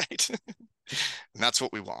again, right? And that's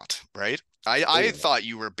what we want, right? Oh I yeah. thought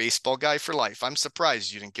you were a baseball guy for life. I'm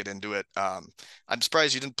surprised you didn't get into it. I'm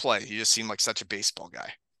surprised you didn't play. You just seem like such a baseball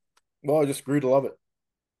guy. Well, I just grew to love it.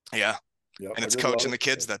 Yeah. Yeah, And I it's grew to love coaching the it.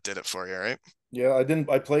 kids that did it for you, right? Yeah, I didn't.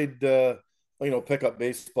 I played, pickup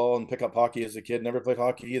baseball and pickup hockey as a kid. Never played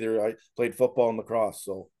hockey either. I played football and lacrosse.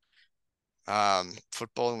 So,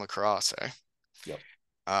 Football and lacrosse, eh? yep.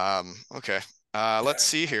 Okay. Let's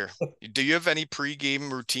see here. Do you have any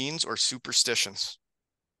pregame routines or superstitions?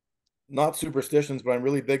 Not superstitions, but I'm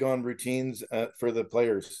really big on routines for the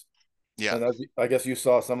players. Yeah. And I guess you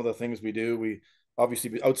saw some of the things we do. We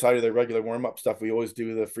obviously outside of the regular warm up stuff, we always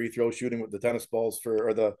do the free throw shooting with the tennis balls for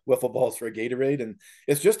or the wiffle balls for a Gatorade, and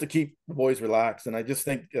it's just to keep the boys relaxed. And I just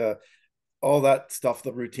think all that stuff,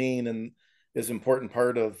 the routine, and is an important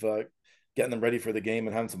part of getting them ready for the game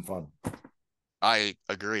and having some fun. I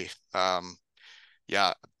agree.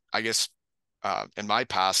 Yeah, I guess in my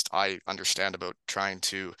past, I understand about trying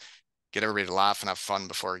to get everybody to laugh and have fun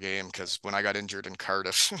before a game because when I got injured in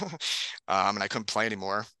Cardiff, and I couldn't play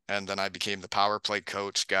anymore, and then I became the power play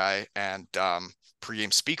coach guy and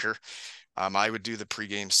pregame speaker. I would do the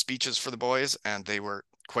pregame speeches for the boys, and they were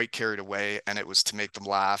quite carried away, and it was to make them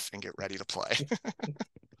laugh and get ready to play.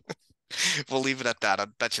 We'll leave it at that. I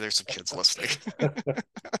bet you there's some kids listening.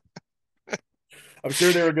 I'm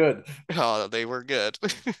sure they were good, Oh, they were good.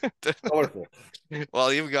 colorful.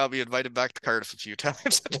 Well, you got me invited back to Cardiff a few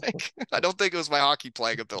times, I think. I don't think it was my hockey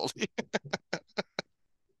playing ability,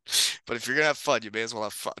 but if you're gonna have fun, you may as well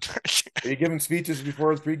have fun. Are you giving speeches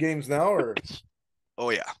before the pre games now, or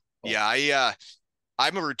Oh yeah. oh, Yeah,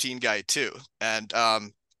 I'm a routine guy too. And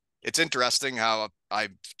it's interesting how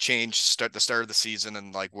I've changed the start of the season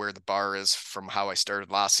and like where the bar is from how I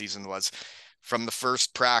started last season was from the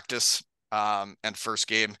first practice and first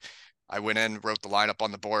game. I went in, wrote the lineup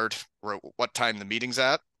on the board, wrote what time the meeting's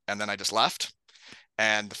at, and then I just left.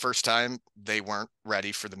 And the first time they weren't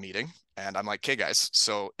ready for the meeting. And I'm like, okay, guys,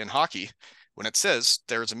 so in hockey, when it says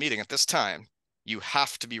there's a meeting at this time, you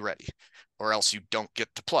have to be ready or else you don't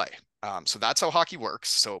get to play. So that's how hockey works.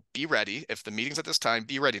 So be ready. If the meeting's at this time,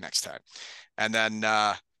 be ready next time. And then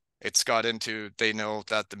it's got into they know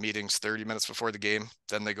that the meeting's 30 minutes before the game.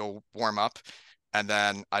 Then they go warm up. And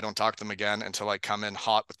then I don't talk to them again until I come in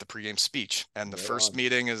hot with the pregame speech. And the Right first on.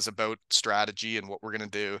 meeting is about strategy and what we're going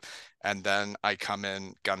to do. And then I come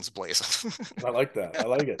in guns blazing. I like that. I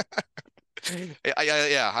like it.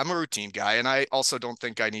 Yeah, I'm a routine guy. And I also don't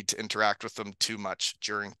think I need to interact with them too much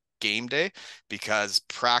during game day because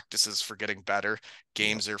practice is for getting better.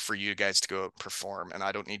 Yeah. Games are for you guys to go perform. And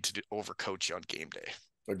I don't need to overcoach you on game day.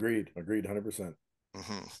 Agreed. Agreed. 100%.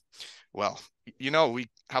 Hmm. Well, we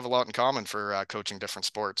have a lot in common for coaching different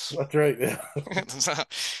sports. That's right. Yeah.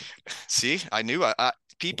 See, I knew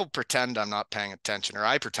people pretend I'm not paying attention, or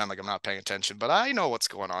I pretend like I'm not paying attention, but I know what's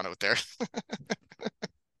going on out there.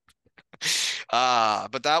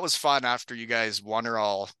 But that was fun after you guys won her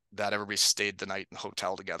all that everybody stayed the night in the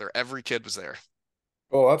hotel together. Every kid was there.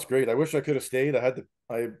 Oh, that's great. I wish I could have stayed. I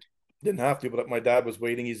didn't have to, but my dad was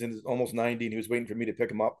waiting. He's in his almost 90 and he was waiting for me to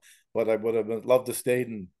pick him up. But I would have loved to stay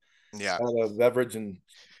and Yeah, had a beverage and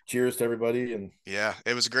cheers to everybody. And yeah,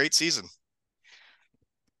 it was a great season.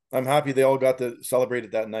 I'm happy they all got to celebrate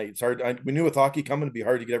it that night. It's hard. We knew with hockey coming, it'd be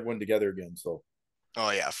hard to get everyone together again. So,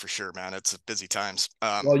 Oh yeah, for sure, man. It's busy times.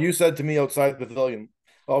 well, you said to me outside the pavilion,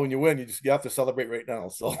 "Oh, when you win, you have to celebrate right now."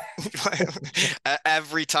 So,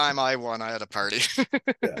 Every time I won, I had a party.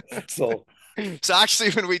 yeah. So So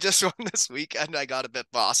actually, when we just won this weekend, I got a bit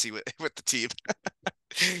bossy with the team.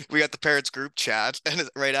 We got the parents group chat, and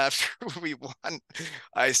right after we won,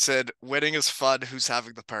 I said, "Winning is fun. Who's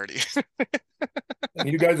having the party?" and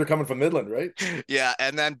you guys are coming from Midland, right? Yeah,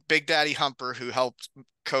 and then Big Daddy Humper, who helped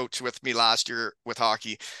coach with me last year with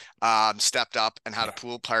hockey, stepped up and had a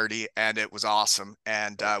pool party, and it was awesome.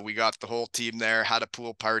 And we got the whole team there, had a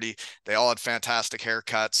pool party. They all had fantastic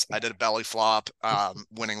haircuts. I did a belly flop.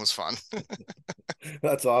 Winning was fun.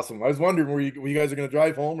 That's awesome. I was wondering were you guys are going to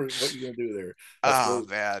drive home or what you going to do there. That's Oh great.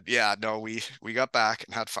 man, yeah, no, we got back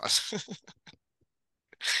and had fun.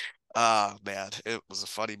 Oh man, it was a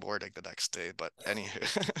funny morning the next day. But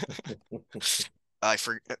anywho, I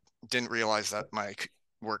didn't realize that my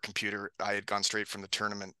work computer, I had gone straight from the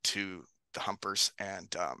tournament to the Humpers,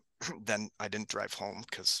 and then I didn't drive home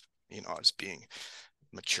because I was being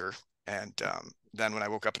mature. And then when I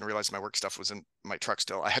woke up and realized my work stuff was in my truck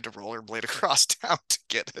still, I had to rollerblade across town to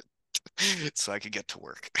get it so I could get to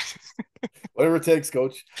work. Whatever it takes,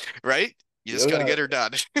 coach. Right? You just Yeah, got to yeah. get her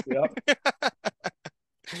done. Yeah.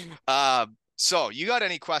 So you got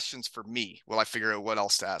any questions for me? Well, I figure out what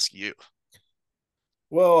else to ask you.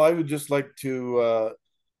 Well, I would just like to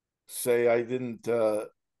say I didn't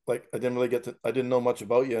really I didn't know much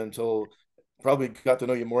about you until probably got to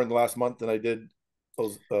know you more in the last month than I did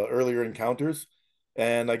those earlier encounters.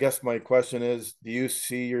 And I guess my question is, do you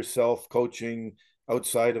see yourself coaching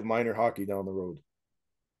outside of minor hockey down the road?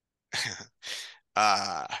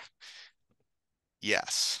 uh,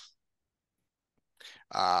 yes.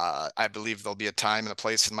 I believe there'll be a time and a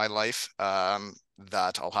place in my life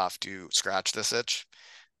that I'll have to scratch this itch.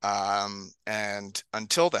 And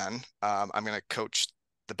until then, I'm going to coach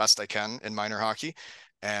the best I can in minor hockey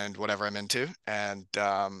and whatever I'm into, and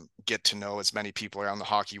get to know as many people around the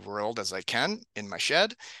hockey world as I can in my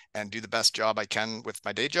shed and do the best job I can with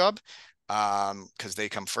my day job, because they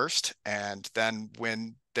come first. And then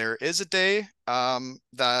when there is a day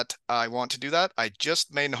that I want to do that, I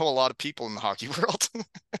just may know a lot of people in the hockey world.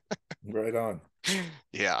 Right on.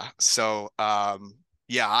 Yeah. So,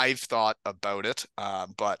 yeah, I've thought about it,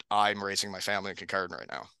 but I'm raising my family in Kincardine right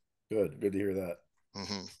now. Good. Good to hear that.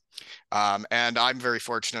 Hmm. And I'm very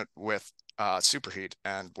fortunate with Superheat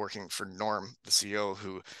and working for Norm, the CEO,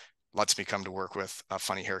 who lets me come to work with a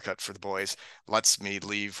funny haircut for the boys, lets me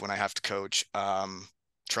leave when I have to coach,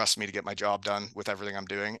 trusts me to get my job done with everything I'm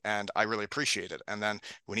doing, and I really appreciate it. And then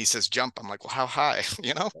when he says jump, I'm like, well, how high?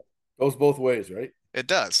 Goes both ways, right? It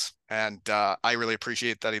does. And I really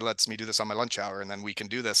appreciate that he lets me do this on my lunch hour, and then we can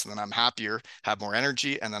do this, and then I'm happier, have more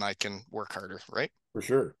energy, and then I can work harder, right? For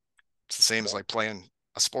sure. It's the same as like playing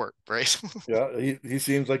a sport, right? Yeah, he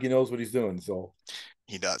seems like he knows what he's doing. So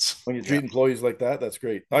He does. when you Yeah. treat employees like that, that's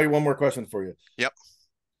great. I have one more question for you. Yep.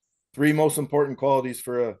 Three most important qualities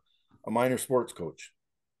for a minor sports coach.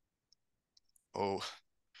 Oh,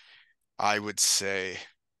 I would say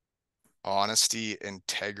honesty,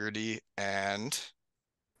 integrity, and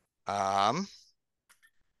um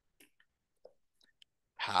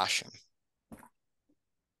passion.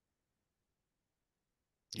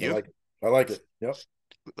 I You? like it. I like it. Yep.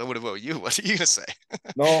 What about you? What are you gonna say?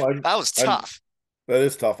 No, That was I'm tough. that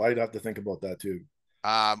is tough. I'd have to think about that too.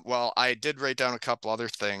 Well, I did write down a couple other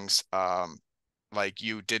things. Like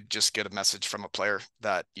you did just get a message from a player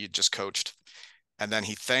that you just coached, and then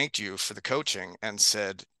he thanked you for the coaching and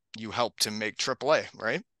said you helped him make AAA,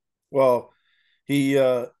 right? Well, he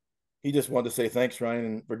he just wanted to say thanks,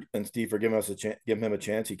 Ryan and Steve, for giving us giving him a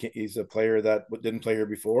chance. He's a player that didn't play here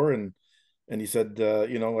before, and he said, I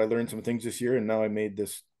learned some things this year, and now I made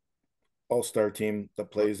this all-star team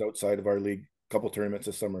that plays outside of our league, a couple tournaments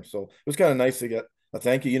this summer. So it was kind of nice to get a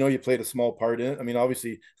thank you. You played a small part in it. I mean,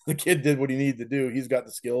 obviously the kid did what he needed to do. He's got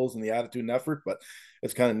the skills and the attitude and effort, but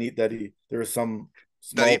it's kind of neat that there was some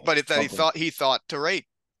small That something. he thought to write,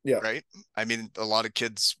 Yeah, right? I mean, a lot of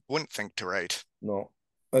kids wouldn't think to write. no.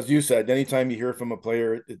 As you said, anytime you hear from a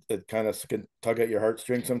player, it kind of can tug at your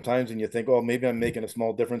heartstrings sometimes, and you think, oh, maybe I'm making a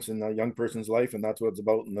small difference in a young person's life, and that's what it's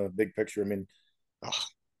about in the big picture. I mean, Oh,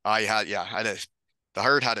 I had the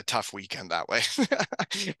Herd had a tough weekend that way.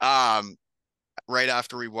 um, right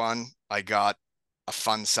after we won, I got a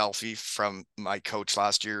fun selfie from my coach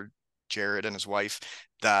last year, Jared and his wife,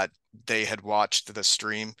 that they had watched the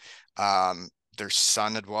stream. Um, their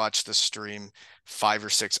son had watched the stream. 5 or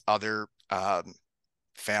 6 other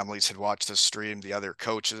families had watched the stream. The other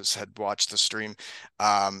coaches had watched the stream,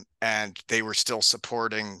 and they were still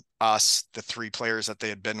supporting us, the 3 players that they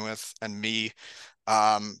had been with, and me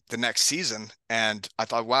the next season. And I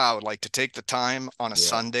thought, wow, I'd like to take the time on a yeah,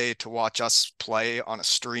 Sunday to watch us play on a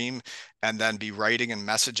stream and then be writing and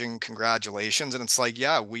messaging congratulations. And it's like,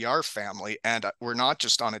 yeah, we are family and we're not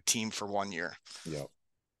just on a team for one year. yeah.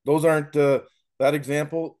 Those aren't that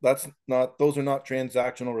example. That's not. Those are not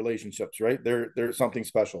transactional relationships, right? They're something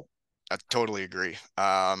special. I totally agree.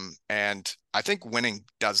 And I think winning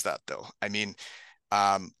does that though. I mean,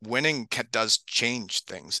 winning does change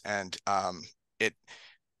things, and it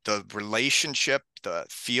the relationship, the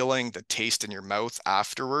feeling, the taste in your mouth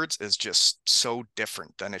afterwards is just so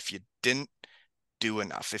different than if you didn't do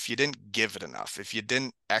enough, if you didn't give it enough, if you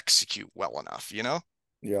didn't execute well enough, you know?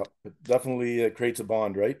 Yeah, it definitely creates a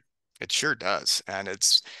bond, right? It sure does. And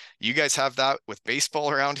it's, you guys have that with baseball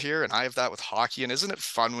around here, and I have that with hockey. And isn't it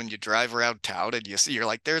fun when you drive around town and you see, you're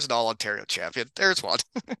like, there's an all Ontario champion. There's one.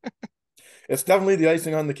 It's definitely the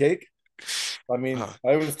icing on the cake. I mean, Uh,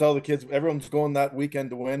 I always tell the kids everyone's going that weekend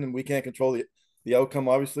to win, and we can't control the outcome,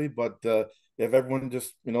 obviously. But if everyone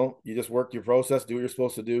just, you just work your process, do what you're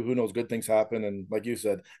supposed to do, who knows, good things happen. And like you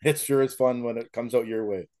said, it sure is fun when it comes out your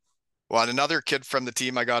way. Well, and another kid from the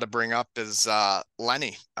team I got to bring up is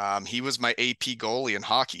Lenny. He was my AP goalie in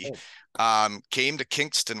hockey. Oh, Came to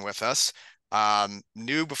Kingston with us.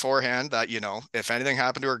 Knew beforehand that, if anything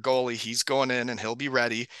happened to our goalie, he's going in and he'll be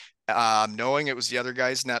ready. Knowing it was the other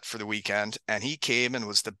guy's net for the weekend. And he came and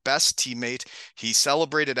was the best teammate. He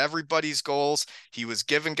celebrated everybody's goals. He was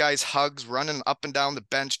giving guys hugs, running up and down the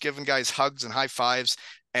bench, giving guys hugs and high fives.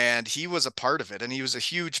 And he was a part of it. And he was a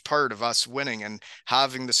huge part of us winning and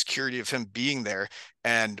having the security of him being there.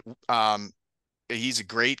 And he's a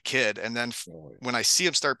great kid. And then oh, when I see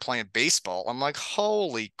him start playing baseball, I'm like,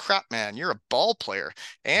 holy crap, man, you're a ball player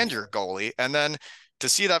and you're a goalie. And then to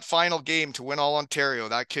see that final game to win all Ontario,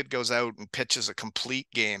 that kid goes out and pitches a complete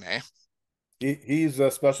game, eh? he's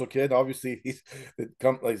a special kid. Obviously, he's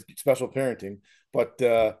like special parenting, but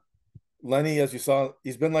Lenny, as you saw,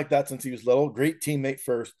 he's been like that since he was little. Great teammate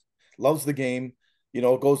first, loves the game.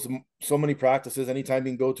 Goes to so many practices. Anytime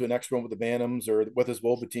he can go to an extra one with the Bantams or with his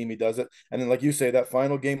Woba team, he does it. And then, like you say, that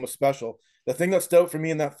final game was special. The thing that stood out for me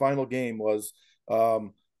in that final game was,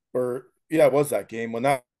 or yeah, it was that game when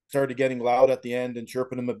that started getting loud at the end and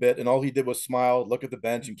chirping him a bit, and all he did was smile, look at the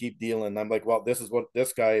bench, and keep dealing. And I'm like, well,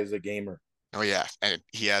 this guy is a gamer. Oh yeah, and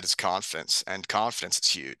he had his confidence, and confidence is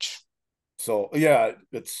huge. So yeah,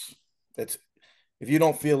 it's if you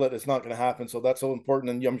don't feel it, it's not going to happen. So that's so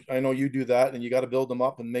important. And I know you do that, and you got to build them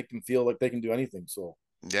up and make them feel like they can do anything. So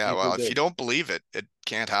Yeah, he sure well, if you did. don't believe it, it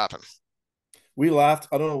can't happen. We laughed.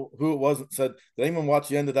 I don't know who it was that said, did anyone watch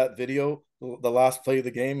the end of that video, the last play of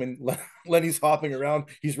the game? And Lenny's hopping around.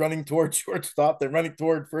 He's running toward shortstop. They're running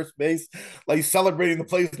toward first base. Like he's celebrating the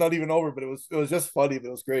play's not even over, but it was just funny. But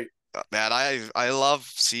it was great. Man, I love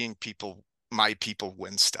seeing my people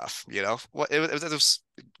win stuff. I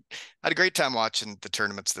had a great time watching the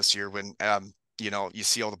tournaments this year when you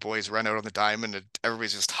see all the boys run out on the diamond and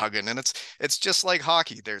everybody's just hugging, and it's just like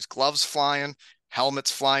hockey. There's gloves flying,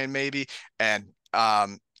 helmets flying maybe, and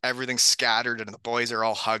everything's scattered and the boys are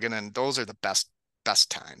all hugging, and those are the best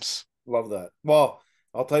times. Love that. Well,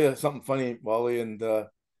 I'll tell you something funny, Wally, and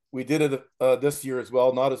we did it this year as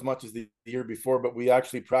well. Not as much as the year before, but we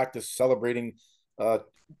actually practiced celebrating uh,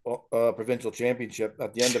 provincial championship.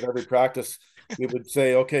 At the end of every practice, we would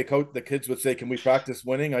say, "Okay, coach." The kids would say, "Can we practice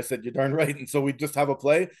winning?" I said, "You're darn right." And so we just have a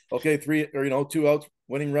play. Okay, three or 2 outs,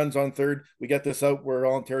 winning runs on third. We get this out. We're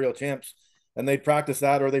all Ontario champs. and they'd practice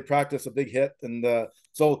that, or they practice a big hit. And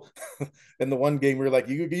so in the one game, we were like,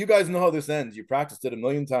 you guys know how this ends. You practiced it a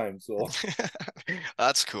million times. So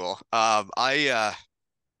That's cool.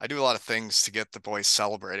 I do a lot of things to get the boys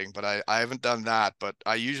celebrating, but I haven't done that. But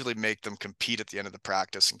I usually make them compete at the end of the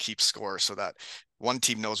practice and keep score so that one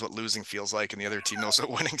team knows what losing feels like and the other team knows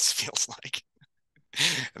what winning feels like.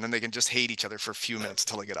 And then they can just hate each other for a few minutes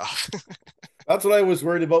until they get off. that's what I was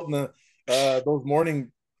worried about in the those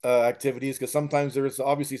morning activities, because sometimes there's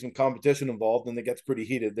obviously some competition involved and it gets pretty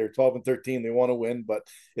heated. They're 12 and 13, they want to win, but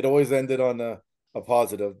it always ended on a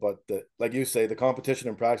positive. But like you say, the competition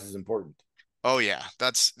in practice is important. Oh yeah,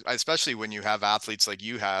 that's especially when you have athletes like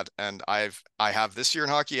you had, and I have this year in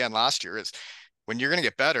hockey and last year is when you're going to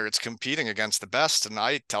get better, it's competing against the best. And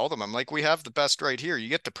I tell them, I'm like, we have the best right here. You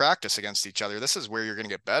get to practice against each other. This is where you're going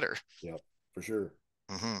to get better. Yeah, for sure.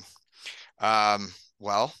 Hmm.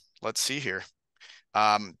 Well, let's see here.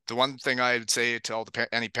 The one thing I would say to all the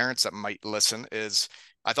any parents that might listen is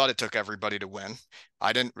I thought it took everybody to win.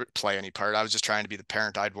 I didn't play any part. I was just trying to be the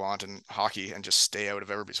parent I'd want in hockey and just stay out of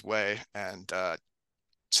everybody's way and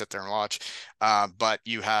sit there and watch. But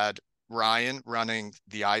you had Ryan running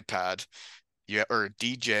the iPad. You or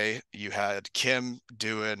DJ, you had Kim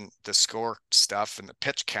doing the score stuff and the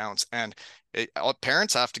pitch counts, and all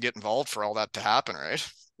parents have to get involved for all that to happen, right?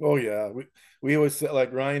 Oh yeah, we always say,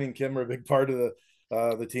 like Ryan and Kim are a big part of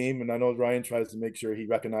the team, and I know Ryan tries to make sure he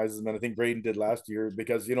recognizes them, and I think Braden did last year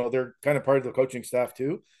because they're kind of part of the coaching staff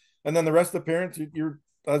too. And then the rest of the parents, you're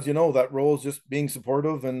as you know, that role is just being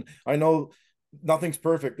supportive. And I know nothing's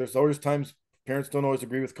perfect. There's always times parents don't always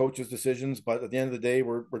agree with coaches' decisions, but at the end of the day,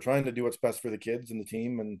 we're trying to do what's best for the kids and the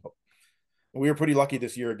team. And we were pretty lucky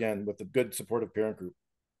this year again with a good supportive parent group.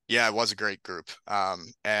 Yeah, it was a great group.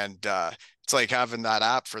 And it's like having that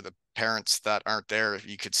app for the parents that aren't there.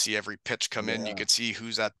 You could see every pitch come in. You Yeah, could see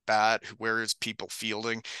who's at bat, where is people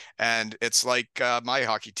fielding. And it's like my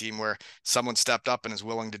hockey team where someone stepped up and is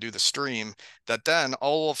willing to do the stream that then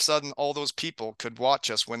all of a sudden all those people could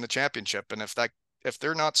watch us win the championship. And if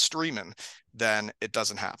they're not streaming, then it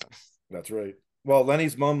doesn't happen. that's right. Well,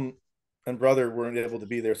 Lenny's mom and brother weren't able to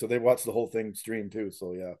be there, so they watched the whole thing stream too.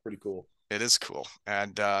 So yeah, pretty cool. It is cool.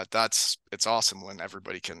 And it's awesome when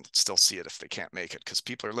everybody can still see it if they can't make it because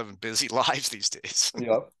people are living busy lives these days.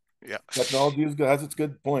 Yeah, Yeah. technology has its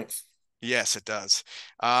good points. Yes, it does.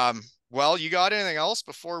 Well, you got anything else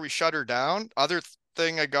before we shut her down? Other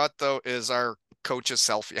thing I got though is our coach's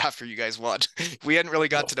selfie after you guys won. We hadn't really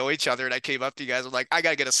got to know each other, and I came up to you guys. I'm like, I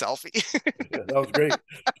gotta get a selfie. Yeah, that was great.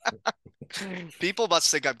 People must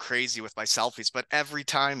think I'm crazy with my selfies, but every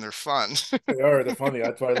time they're fun. They are. They're funny.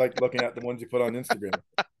 That's why I like looking at the ones you put on Instagram.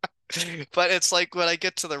 But it's like when I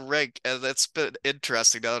get to the rink, and it's been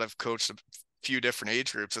interesting now that I've coached a few different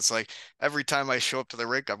age groups. It's like every time I show up to the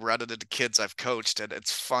rink, I'm running into kids I've coached, and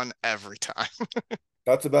it's fun every time.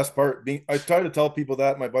 That's the best part. I try to tell people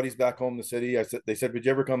that. My buddies back home in the city, they said, "Would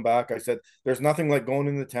you ever come back?" I said, "There's nothing like going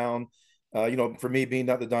into town." For me being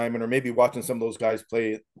at the Diamond, or maybe watching some of those guys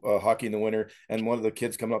play hockey in the winter, and one of the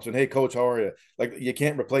kids coming up saying, "Hey, coach, how are you?" Like you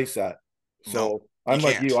can't replace that. No, So you I'm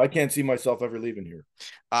like you. can't. I can't see myself ever leaving here.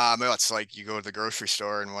 It's like you go to the grocery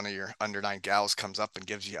store and one of your under nine gals comes up and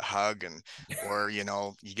gives you a hug, and or you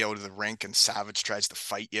go to the rink and Savage tries to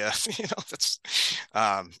fight you. That's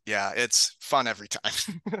yeah, it's fun every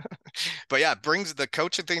time. But yeah, it brings the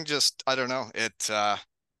coaching thing. Just I don't know.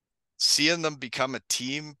 Seeing them become a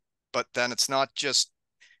team, but then it's not just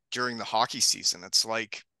during the hockey season. It's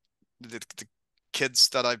like the kids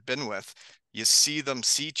that I've been with, you see them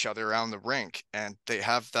see each other around the rink and they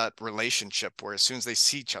have that relationship where as soon as they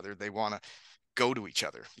see each other, they want to go to each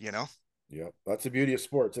other. Yeah, that's the beauty of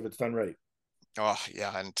sports if it's done right. Oh,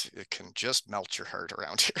 yeah. And it can just melt your heart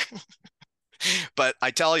around here. But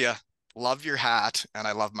I tell you, love your hat and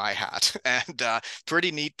I love my hat. And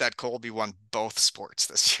pretty neat that Colby won both sports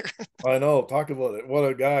this year. I know. Talk about it. What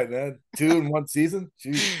a guy, man. Two in one season.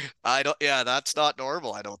 Jeez. Yeah, that's not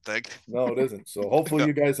normal, I don't think. No, it isn't. So hopefully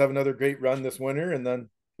you guys have another great run this winter, and then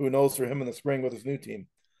who knows for him in the spring with his new team.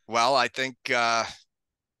 Well, I think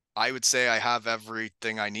I would say I have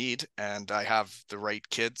everything I need and I have the right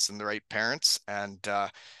kids and the right parents. And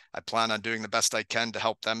I plan on doing the best I can to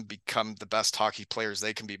help them become the best hockey players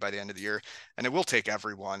they can be by the end of the year. And it will take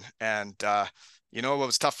everyone. And, what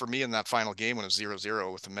was tough for me in that final game when it was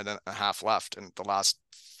 0-0 with a minute and a half left. And the last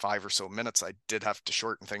 5 or so minutes, I did have to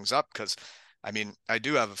shorten things up because I mean, I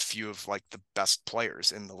do have a few of like the best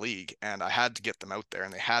players in the league and I had to get them out there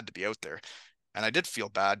and they had to be out there. And I did feel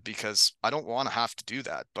bad because I don't want to have to do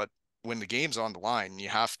that. But when the game's on the line, you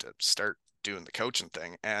have to start doing the coaching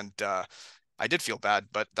thing. And I did feel bad,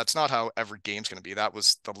 but that's not how every game's going to be. That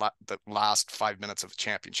was the last 5 minutes of a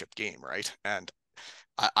championship game, right? And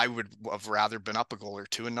I would have rather been up a goal or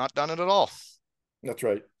two and not done it at all. That's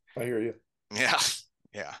right. I hear you. Yeah,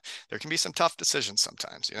 yeah. There can be some tough decisions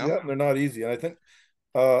sometimes, you know? Yeah, they're not easy. And I think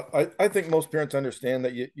I think most parents understand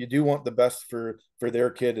that you do want the best for their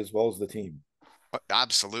kid as well as the team.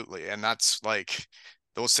 Absolutely. And that's like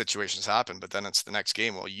those situations happen, but then it's the next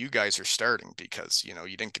game. Well, you guys are starting because, you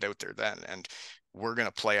didn't get out there then. And we're going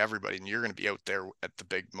to play everybody and you're going to be out there at the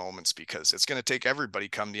big moments because it's going to take everybody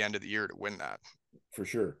come the end of the year to win that. For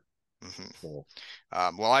sure. Hmm. So,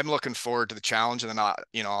 Well, I'm looking forward to the challenge, and then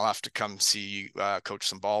I'll have to come see you coach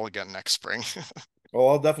some ball again next spring. well,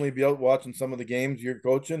 I'll definitely be out watching some of the games you're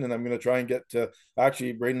coaching, and I'm going to try and get to.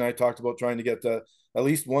 Actually, Braden and I talked about trying to get to at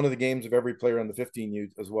least one of the games of every player on the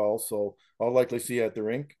 15U as well. So I'll likely see you at the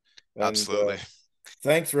rink. And Absolutely.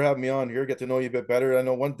 thanks for having me on here. Get to know you a bit better. I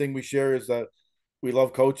know one thing we share is that we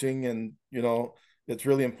love coaching, and it's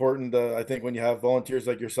really important. I think when you have volunteers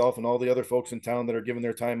like yourself and all the other folks in town that are giving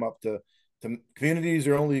their time up to communities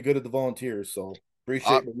are only good at the volunteers. So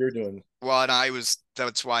Uh, appreciate what you're doing. well, and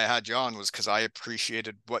that's why I had you on, was because I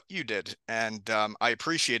appreciated what you did, and I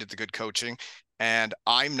appreciated the good coaching. And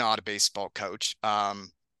I'm not a baseball coach,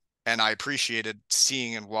 and I appreciated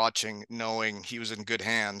seeing and watching, knowing he was in good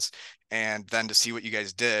hands. And then to see what you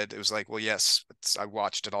guys did, it was like, well, yes, I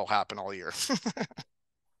watched it all happen all year.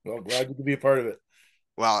 Well, glad you could be a part of it.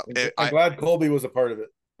 Well, And glad Colby was a part of it.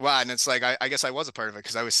 well, and it's like I guess I was a part of it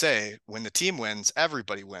because I would say when the team wins,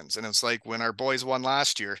 everybody wins, and it's like when our boys won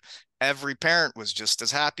last year, every parent was just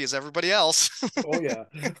as happy as everybody else. Oh yeah,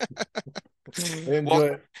 I Well, enjoy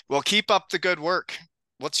it. well, keep up the good work.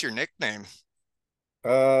 What's your nickname?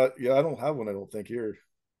 Yeah, I don't have one. I don't think here.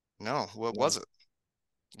 No, what was No, it?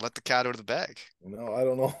 Let the cat out of the bag. no, I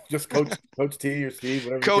don't know. Just Coach T or Steve,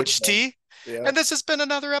 whatever the kids Coach call T. me. Yeah. And this has been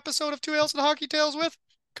another episode of Two Ales and Hockey Tales with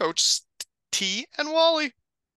Coach T and Wally.